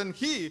Christ, then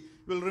he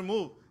will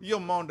remove your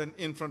mountain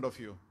in front of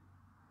you.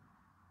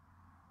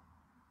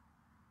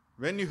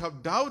 When you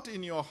have doubt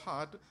in your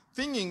heart,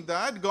 thinking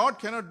that God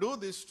cannot do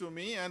this to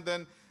me, and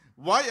then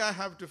why I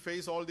have to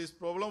face all these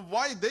problems,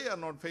 why they are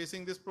not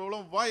facing this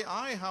problem, why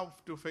I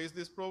have to face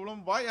this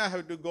problem, why I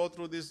have to go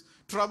through this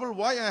trouble,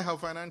 why I have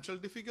financial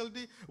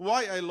difficulty,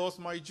 why I lost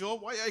my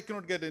job, why I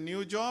cannot get a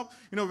new job.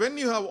 When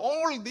you have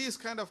all these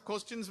kind of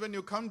questions, when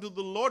you come to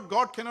the Lord,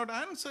 God cannot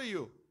answer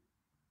you.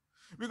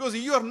 Because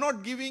you are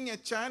not giving a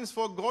chance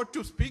for God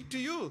to speak to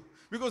you.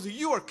 Because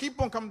you are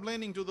keep on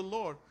complaining to the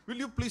Lord. Will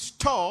you please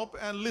stop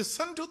and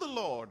listen to the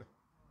Lord?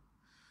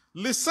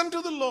 Listen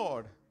to the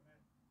Lord.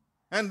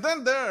 And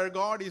then there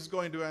God is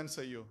going to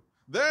answer you.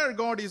 There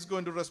God is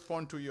going to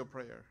respond to your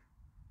prayer.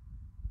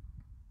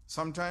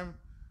 Sometime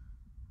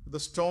the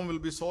storm will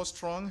be so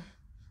strong,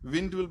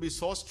 wind will be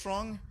so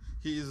strong,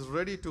 he is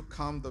ready to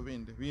calm the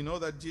wind. We know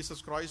that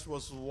Jesus Christ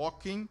was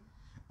walking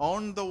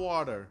on the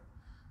water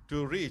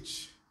to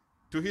reach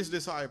to his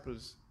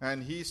disciples,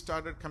 and he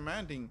started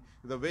commanding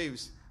the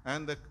waves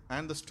and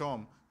the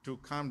storm to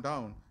calm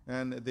down,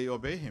 and they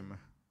obey him.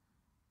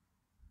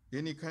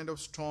 Any kind of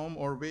storm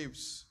or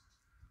waves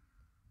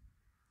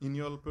in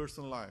your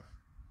personal life,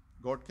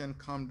 God can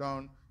calm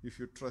down if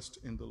you trust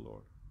in the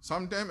Lord.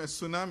 Sometimes a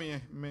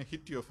tsunami may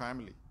hit your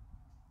family.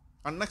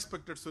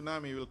 Unexpected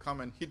tsunami will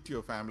come and hit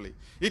your family.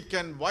 It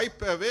can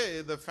wipe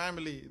away the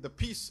family, the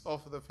peace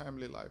of the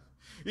family life.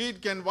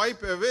 It can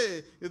wipe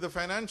away the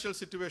financial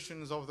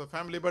situations of the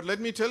family. But let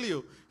me tell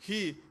you,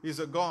 He is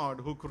a God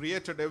who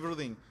created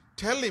everything.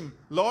 Tell Him,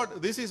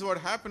 Lord, this is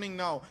what's happening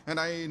now, and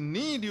I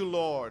need you,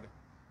 Lord.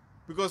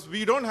 Because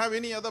we don't have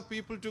any other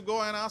people to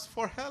go and ask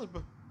for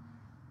help.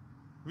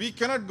 We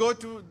cannot go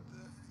to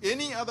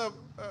any other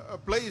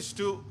place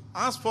to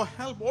ask for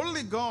help.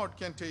 Only God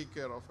can take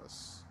care of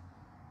us.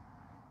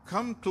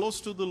 Come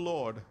close to the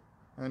Lord,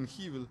 and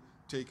He will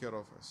take care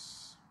of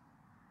us.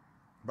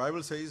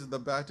 Bible says the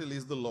battle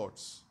is the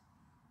Lord's.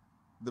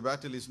 The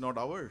battle is not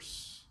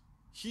ours.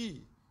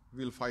 He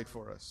will fight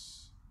for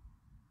us.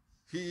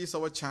 He is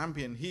our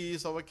champion. He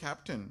is our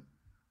captain.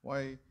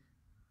 Why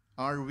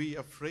are we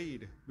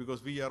afraid?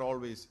 Because we are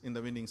always in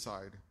the winning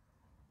side.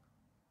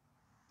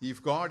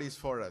 If God is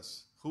for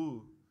us,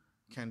 who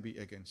can be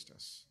against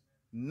us?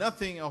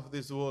 Nothing of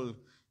this world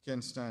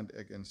can stand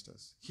against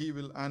us. He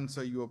will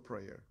answer your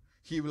prayer.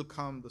 He will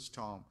calm the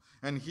storm,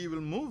 and He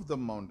will move the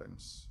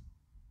mountains.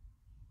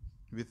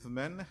 With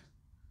men,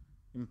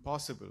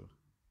 impossible,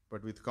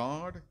 but with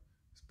God,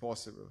 it's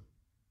possible.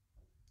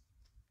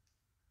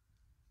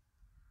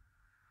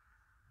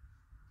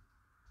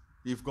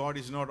 If God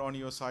is not on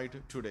your side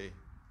today,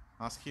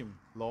 ask Him,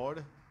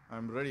 Lord,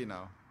 I'm ready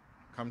now.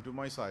 Come to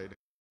my side,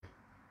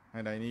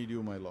 and I need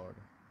you, my Lord.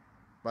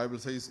 Bible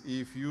says,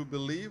 if you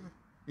believe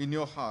in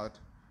your heart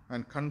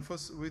and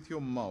confess with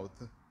your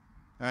mouth,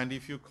 and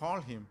if you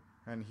call Him,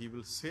 and He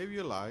will save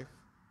your life,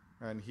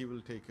 and He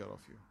will take care of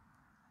you.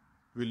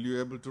 Will you be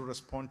able to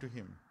respond to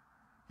Him?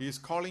 He is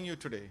calling you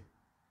today.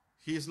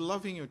 He is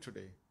loving you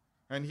today,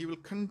 and He will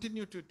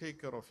continue to take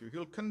care of you. He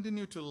will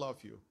continue to love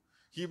you.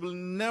 He will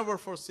never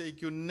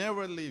forsake you,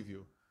 never leave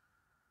you.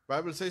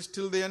 Bible says,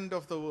 till the end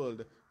of the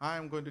world, I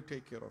am going to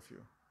take care of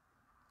you.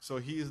 So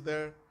He is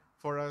there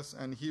for us,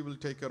 and He will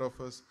take care of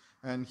us,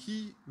 and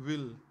He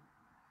will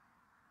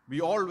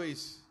be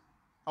always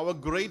our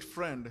great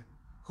friend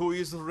who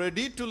is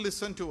ready to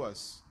listen to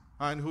us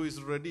and who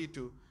is ready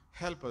to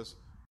help us.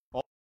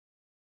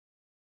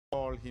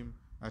 Call Him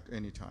at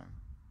any time.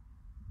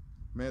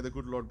 May the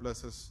good Lord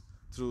bless us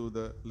through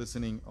the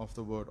listening of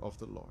the word of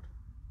the Lord.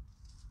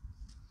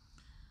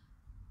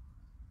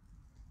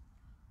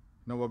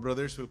 Now our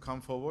brothers will come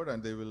forward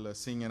and they will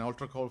sing an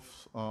altar call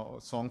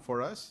song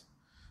for us.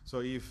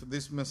 So if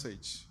this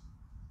message,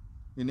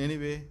 in any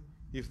way,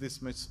 if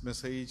this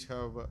message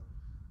have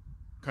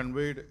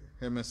conveyed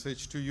a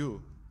message to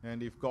you,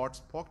 and if God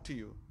spoke to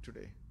you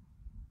today,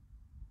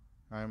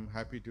 I am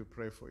happy to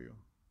pray for you.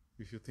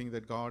 If you think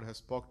that God has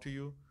spoke to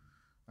you,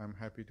 I am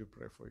happy to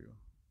pray for you.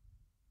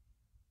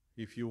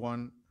 If you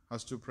want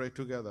us to pray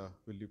together,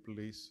 will you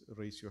please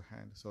raise your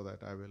hand so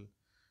that I will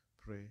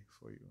pray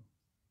for you.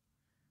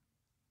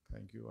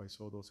 Thank you. I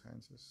saw those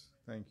hands.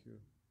 Thank you.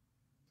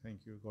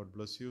 Thank you. God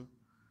bless you.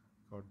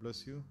 God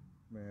bless you.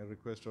 May I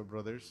request our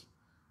brothers,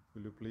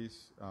 will you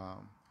please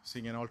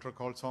sing an altar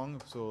call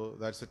song? So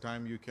that's the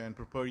time you can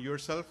prepare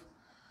yourself.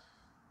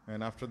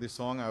 And after this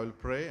song, I will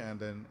pray, and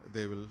then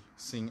they will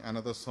sing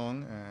another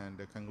song and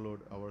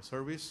conclude our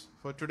service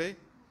for today.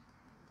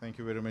 Thank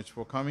you very much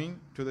for coming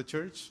to the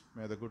church.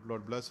 May the good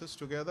Lord bless us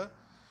together.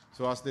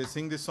 So as they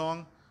sing this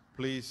song,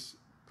 please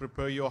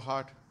prepare your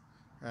heart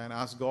and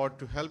ask God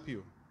to help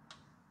you.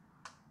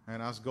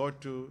 And ask God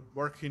to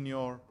work in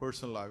your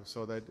personal life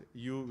so that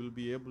you will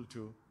be able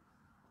to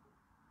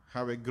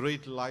have a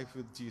great life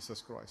with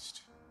Jesus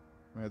Christ.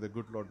 May the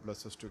good Lord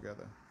bless us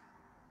together.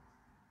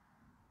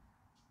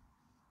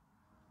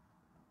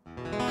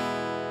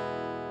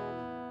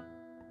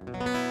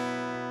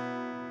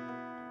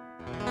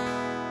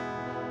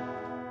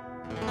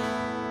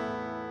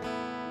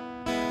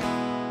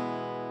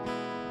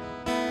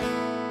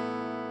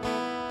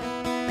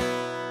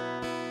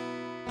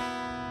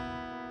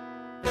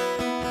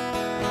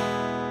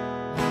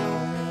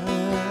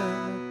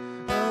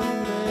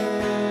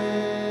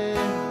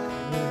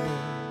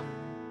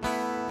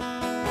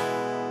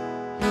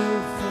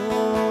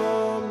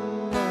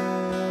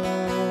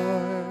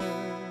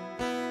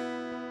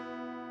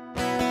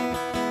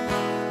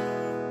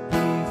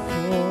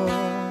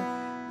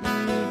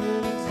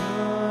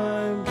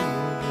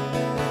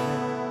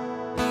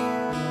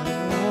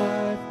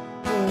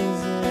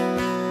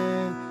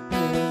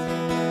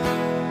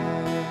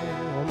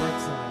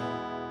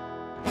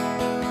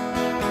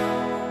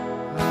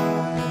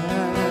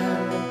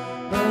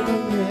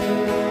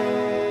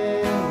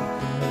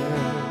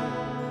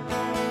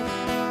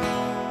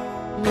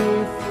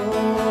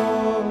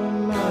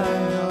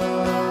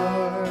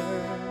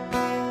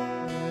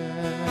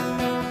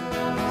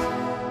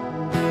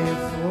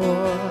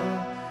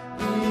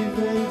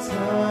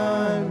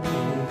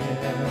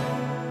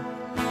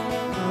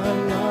 My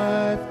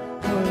life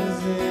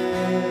was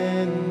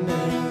in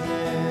the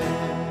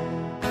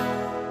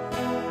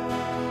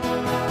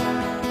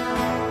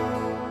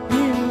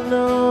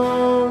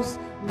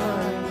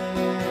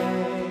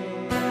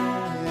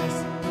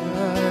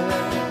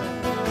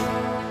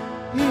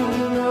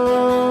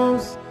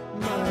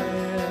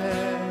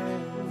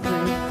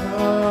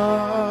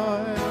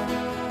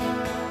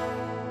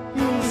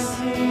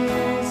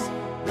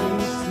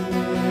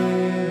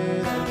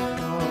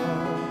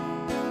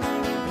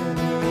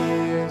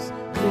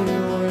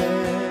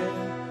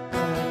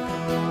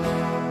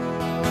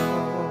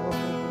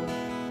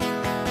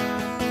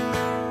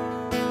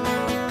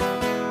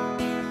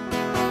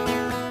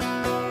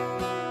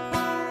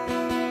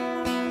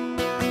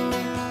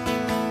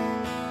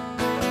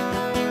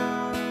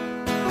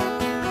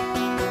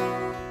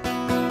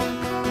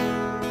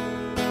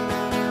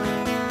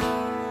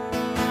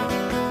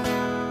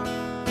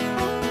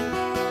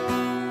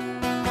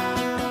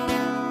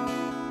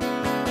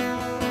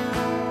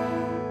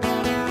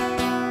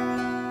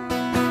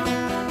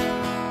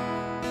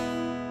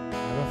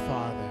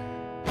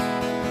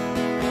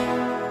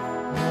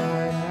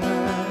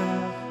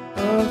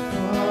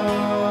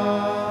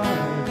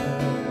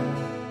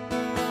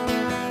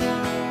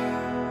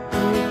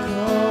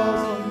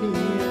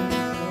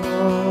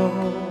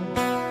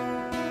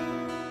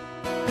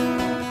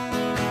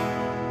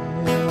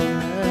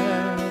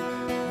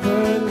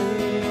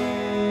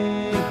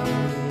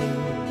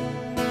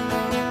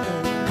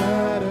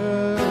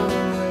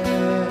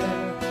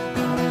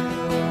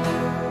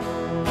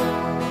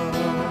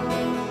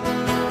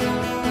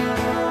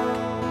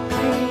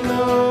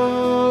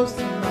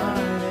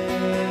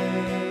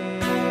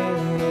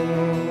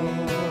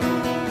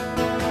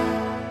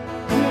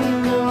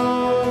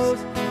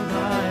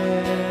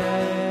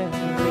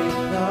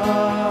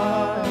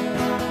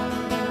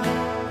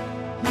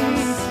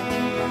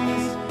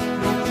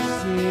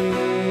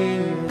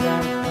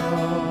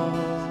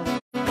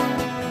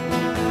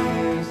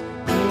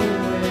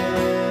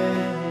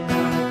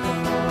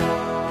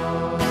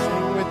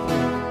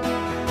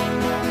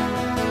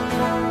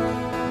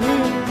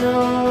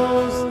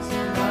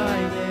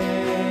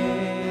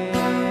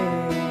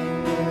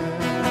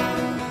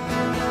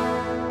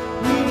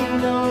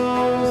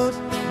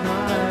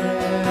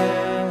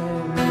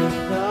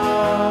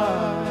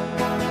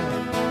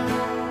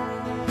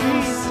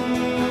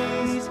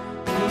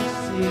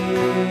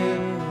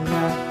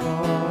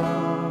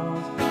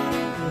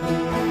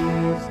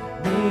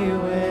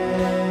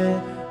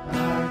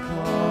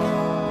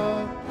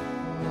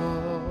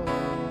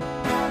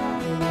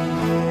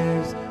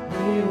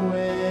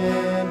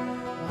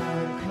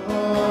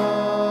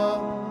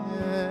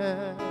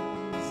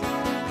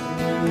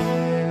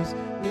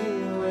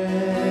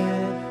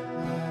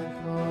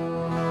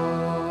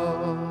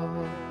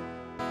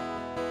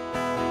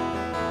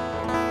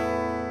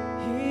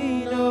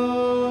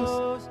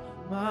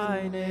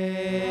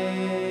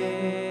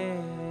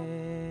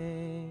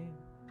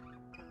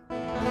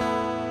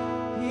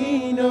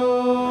He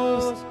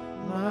knows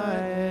my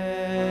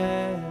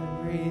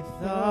every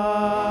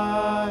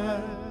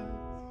thought.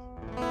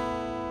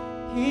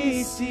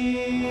 He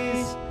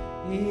sees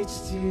each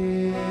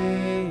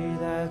tear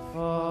that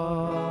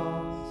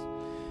falls,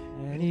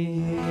 and He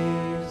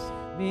hears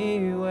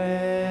me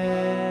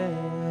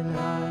when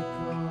I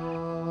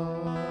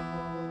call.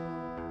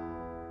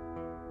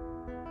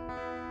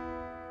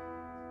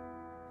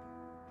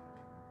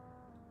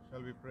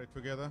 Shall we pray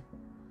together?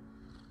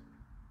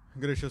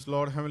 Gracious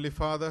Lord, Heavenly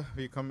Father,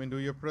 we come into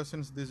your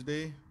presence this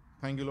day.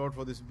 Thank you, Lord,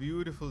 for this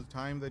beautiful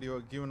time that you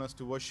have given us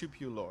to worship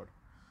you, Lord.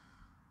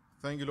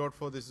 Thank you, Lord,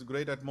 for this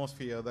great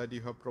atmosphere that you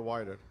have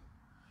provided.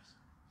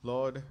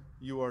 Lord,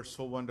 you are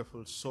so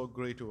wonderful, so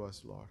great to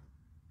us, Lord.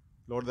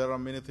 Lord, there are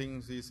many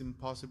things is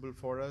impossible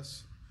for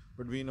us,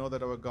 but we know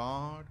that our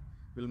God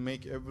will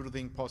make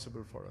everything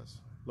possible for us.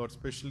 Lord,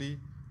 especially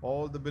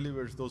all the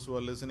believers, those who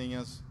are listening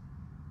us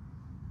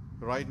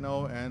right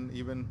now and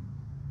even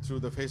through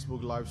the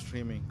Facebook live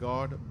streaming.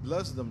 God,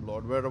 bless them,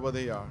 Lord, wherever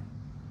they are.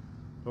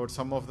 Lord,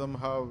 some of them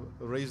have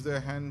raised their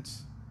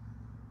hands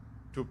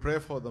to pray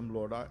for them,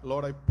 Lord.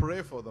 Lord, I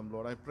pray for them,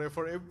 Lord. I pray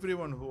for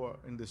everyone who are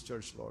in this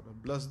church, Lord.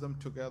 Bless them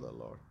together,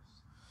 Lord.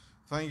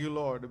 Thank you,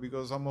 Lord,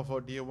 because some of our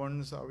dear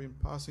ones have been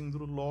passing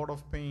through a lot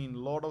of pain,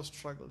 lot of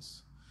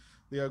struggles.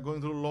 They are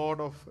going through a lot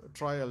of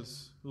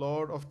trials,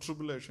 lot of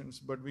tribulations,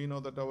 but we know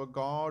that our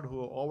God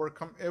who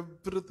overcome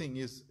everything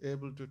is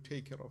able to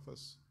take care of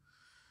us.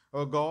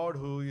 Our God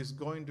who is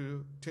going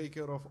to take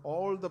care of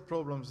all the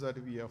problems that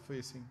we are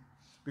facing,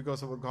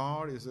 because our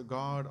God is a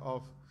God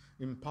of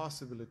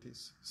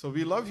impossibilities. So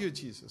we love you,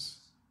 Jesus.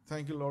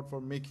 Thank you, Lord, for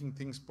making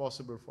things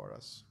possible for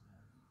us.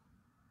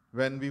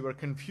 When we were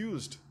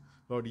confused,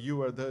 Lord, you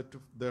were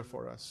there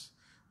for us.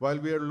 While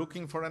we are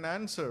looking for an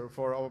answer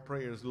for our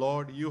prayers,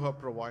 Lord, you have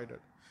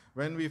provided.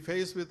 When we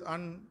face with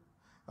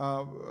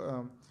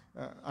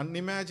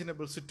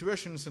unimaginable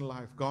situations in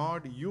life,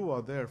 God, you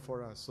are there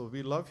for us. So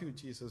we love you,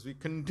 Jesus. We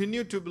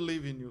continue to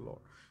believe in you,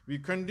 Lord. We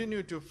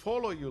continue to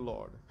follow you,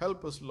 Lord.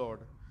 Help us,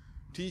 Lord.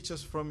 Teach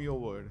us from your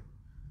word.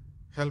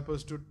 Help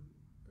us to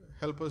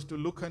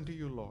look unto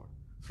you, Lord,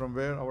 from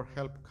where our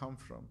help comes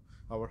from.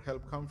 Our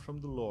help comes from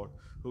the Lord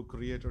who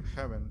created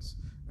heavens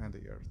and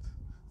the earth.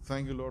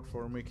 Thank you, Lord,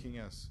 for making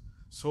us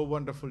so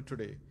wonderful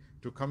today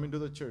to come into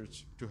the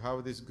church to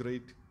have this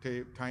great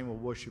time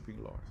of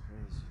worshiping, Lord.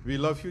 We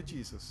love you,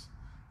 Jesus.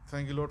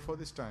 Thank you, Lord, for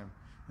this time.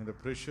 In the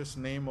precious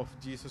name of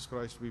Jesus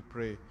Christ, we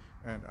pray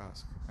and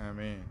ask. Amen.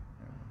 Amen.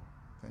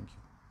 Thank you.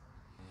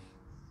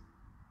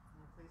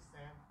 Please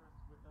stand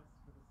with us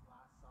for this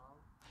last song.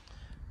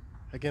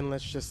 Again,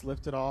 let's just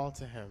lift it all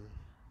to Him.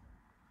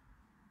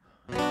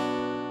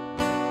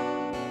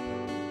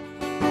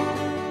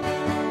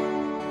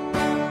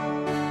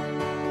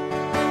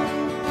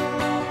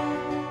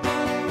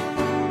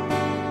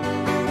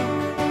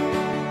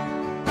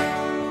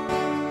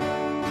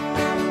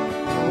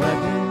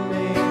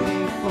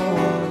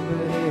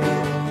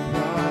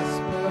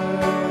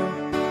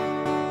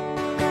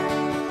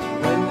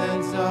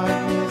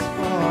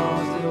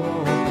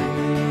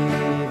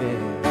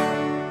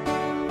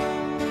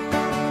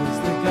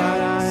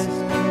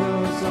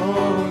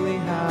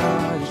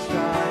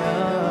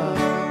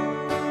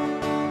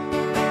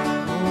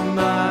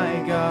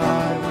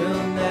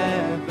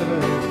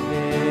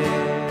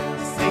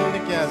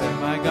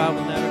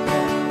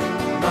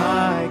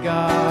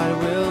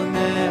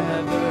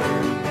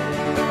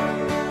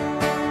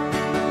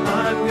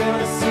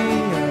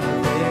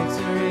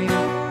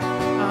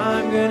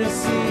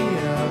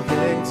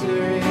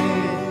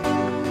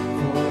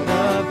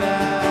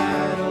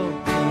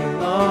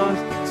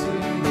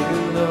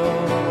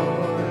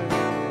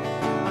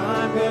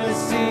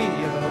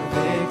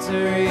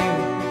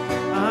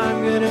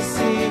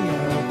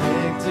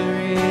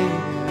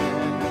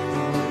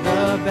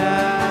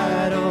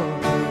 Battle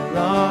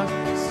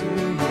belongs to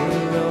you,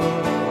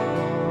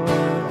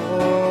 Lord.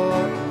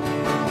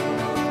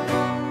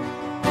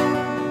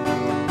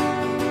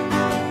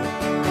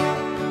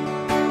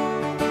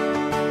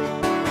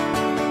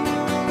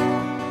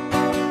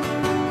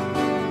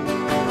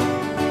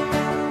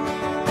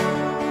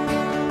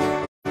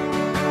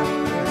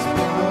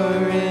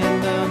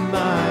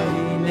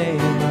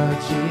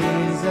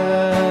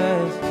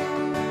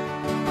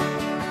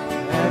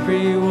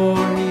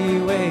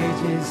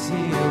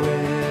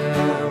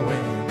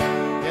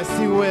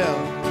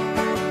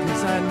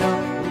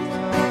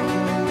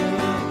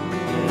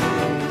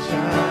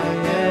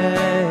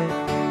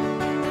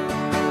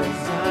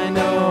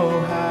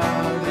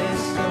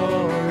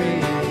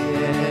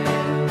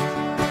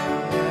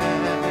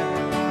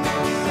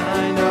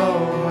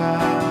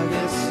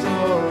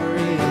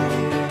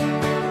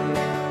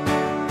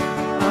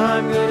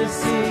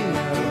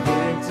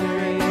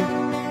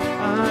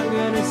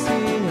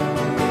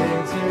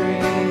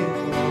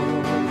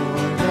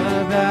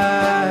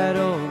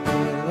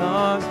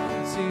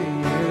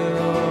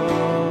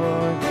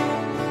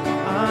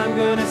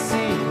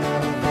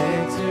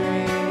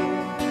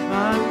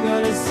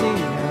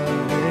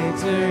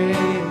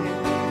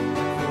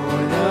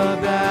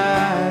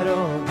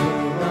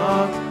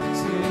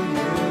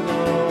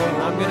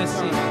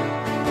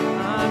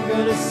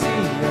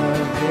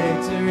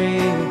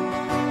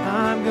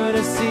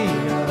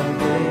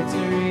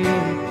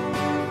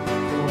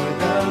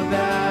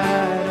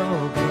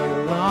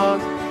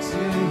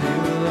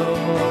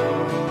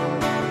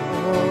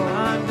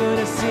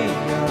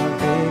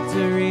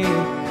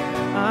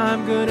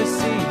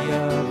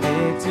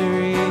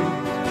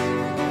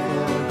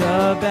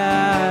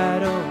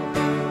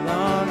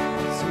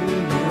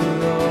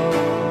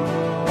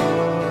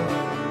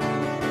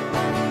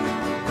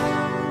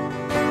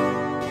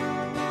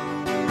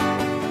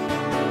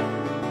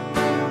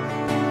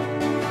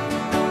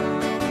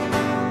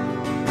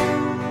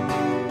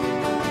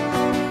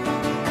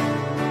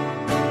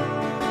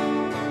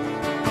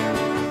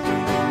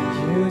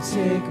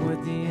 take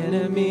what the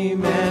enemy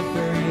meant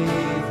for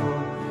evil,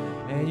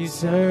 and you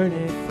turn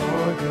it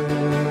for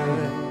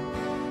good.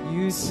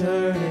 You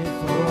turn it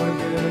for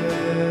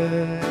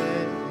good.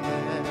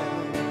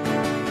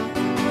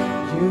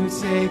 You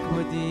take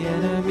what the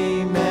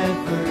enemy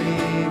meant for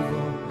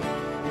evil,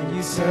 and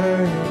you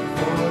turn it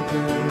for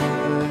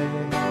good.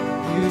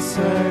 You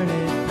turn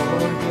it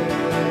for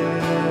good.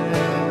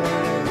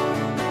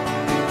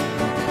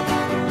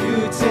 You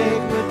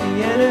take what the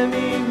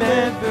enemy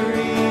meant for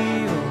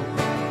evil,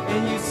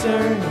 and you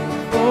turn it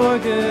for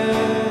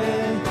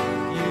good.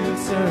 You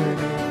turn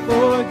it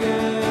for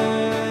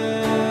good.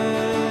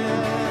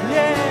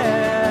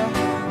 Yeah.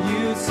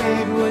 You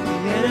take what the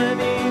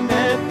enemy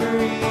meant for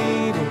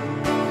evil,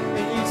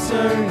 and you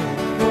turn it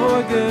for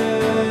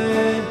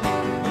good.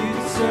 You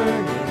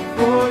turn it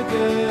for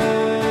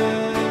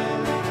good.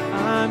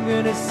 I'm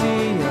gonna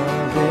see your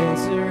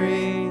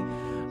victory.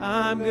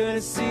 I'm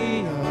gonna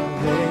see your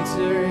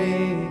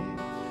victory.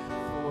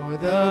 For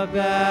the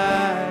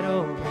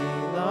battle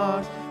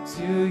belongs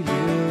to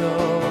you,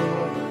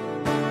 Lord.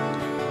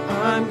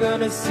 I'm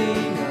gonna see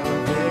your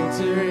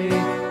victory.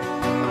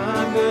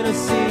 I'm gonna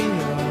see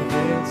your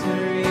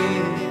victory.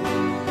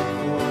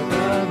 For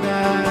the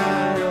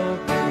battle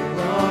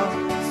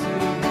belongs to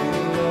you,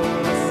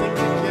 Lord. Let's sing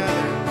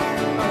together.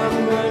 I'm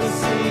gonna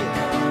see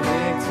your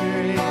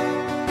victory.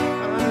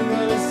 I'm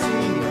gonna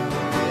see your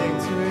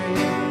victory.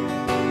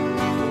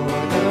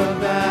 For the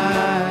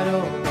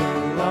battle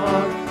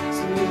belongs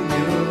to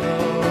you,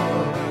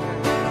 Lord.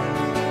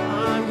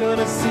 I'm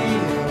gonna see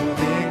your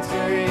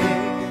victory.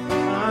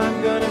 I'm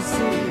gonna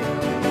see your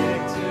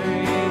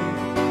victory.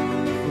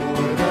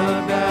 For the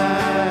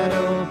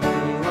battle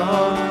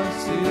belongs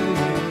to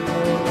you,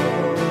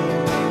 Lord.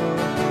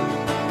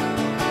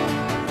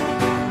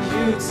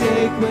 You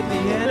take what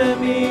the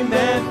enemy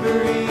meant for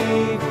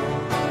evil,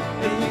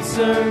 and you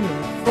turn it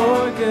for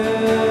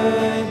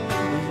good.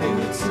 You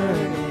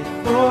turn it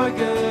for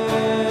good.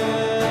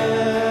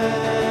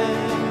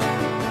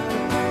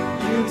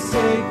 You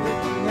take what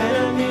the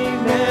enemy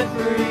meant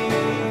for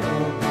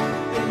evil,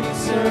 and you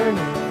turn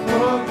it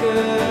for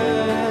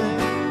good.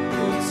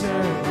 You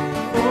turn it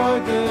for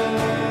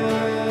good.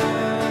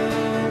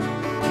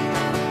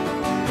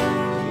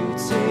 You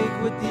take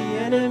what the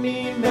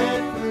enemy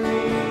meant for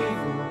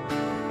evil,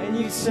 and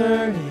you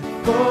turn it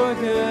for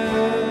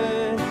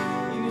good.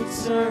 You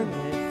turn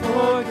it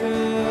for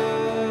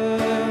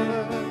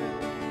good.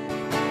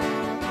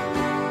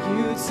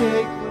 You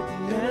take what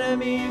the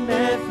enemy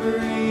meant for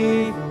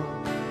evil,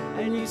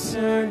 and you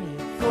turn it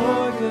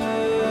for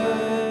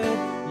good.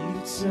 You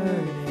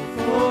turn it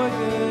for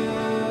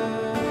good.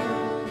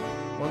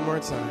 One more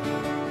time.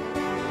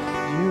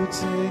 You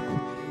take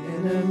what the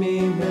enemy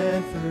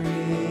meant for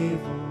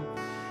evil,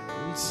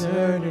 you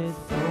turn it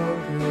for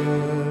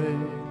good.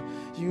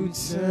 You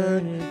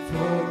turn it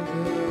for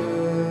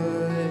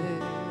good.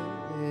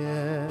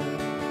 Yeah.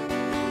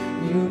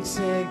 You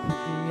take what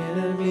the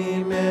enemy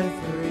meant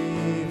for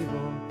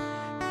evil,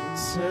 you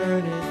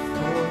turn it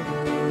for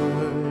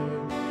good.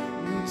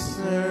 You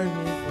turn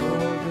it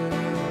for good.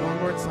 One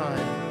more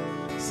time.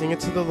 Sing it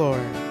to the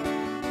Lord.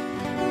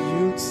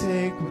 You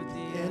take what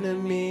the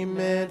enemy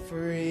meant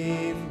for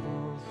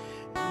evil,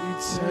 you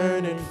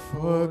turn it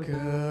for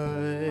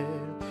good.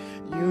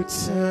 You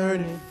turn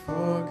it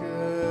for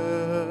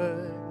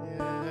good.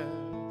 Yes.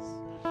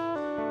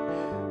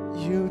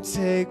 You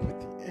take what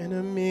the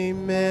enemy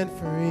meant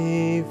for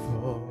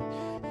evil,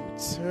 you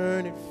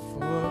turn it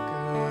for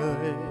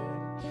good.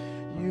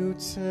 You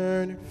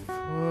turn it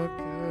for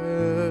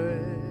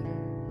good.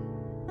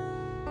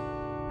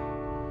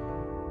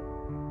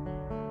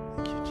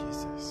 Thank you,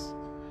 Jesus.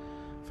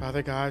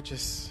 Father God,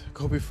 just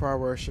go before our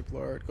worship,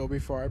 Lord. Go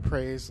before our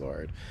praise,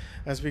 Lord.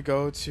 As we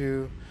go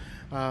to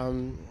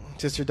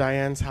Sister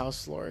Diane's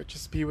house, Lord,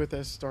 just be with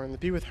us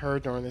be with her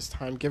during this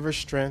time. Give her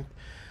strength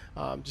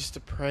just to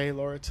pray,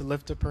 Lord, to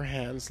lift up her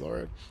hands,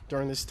 Lord,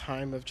 during this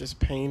time of just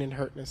pain and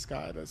hurtness,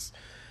 God.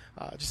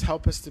 Just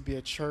help us to be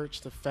a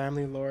church, the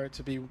family, Lord,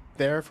 to be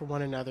there for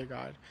one another,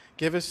 God.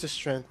 Give us the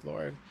strength,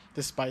 Lord,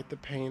 despite the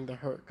pain, the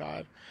hurt,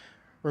 God.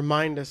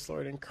 Remind us,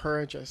 Lord,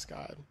 encourage us,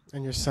 God.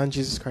 In your Son,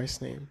 Jesus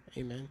Christ's name,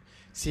 amen.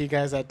 See you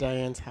guys at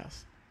Diane's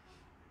house.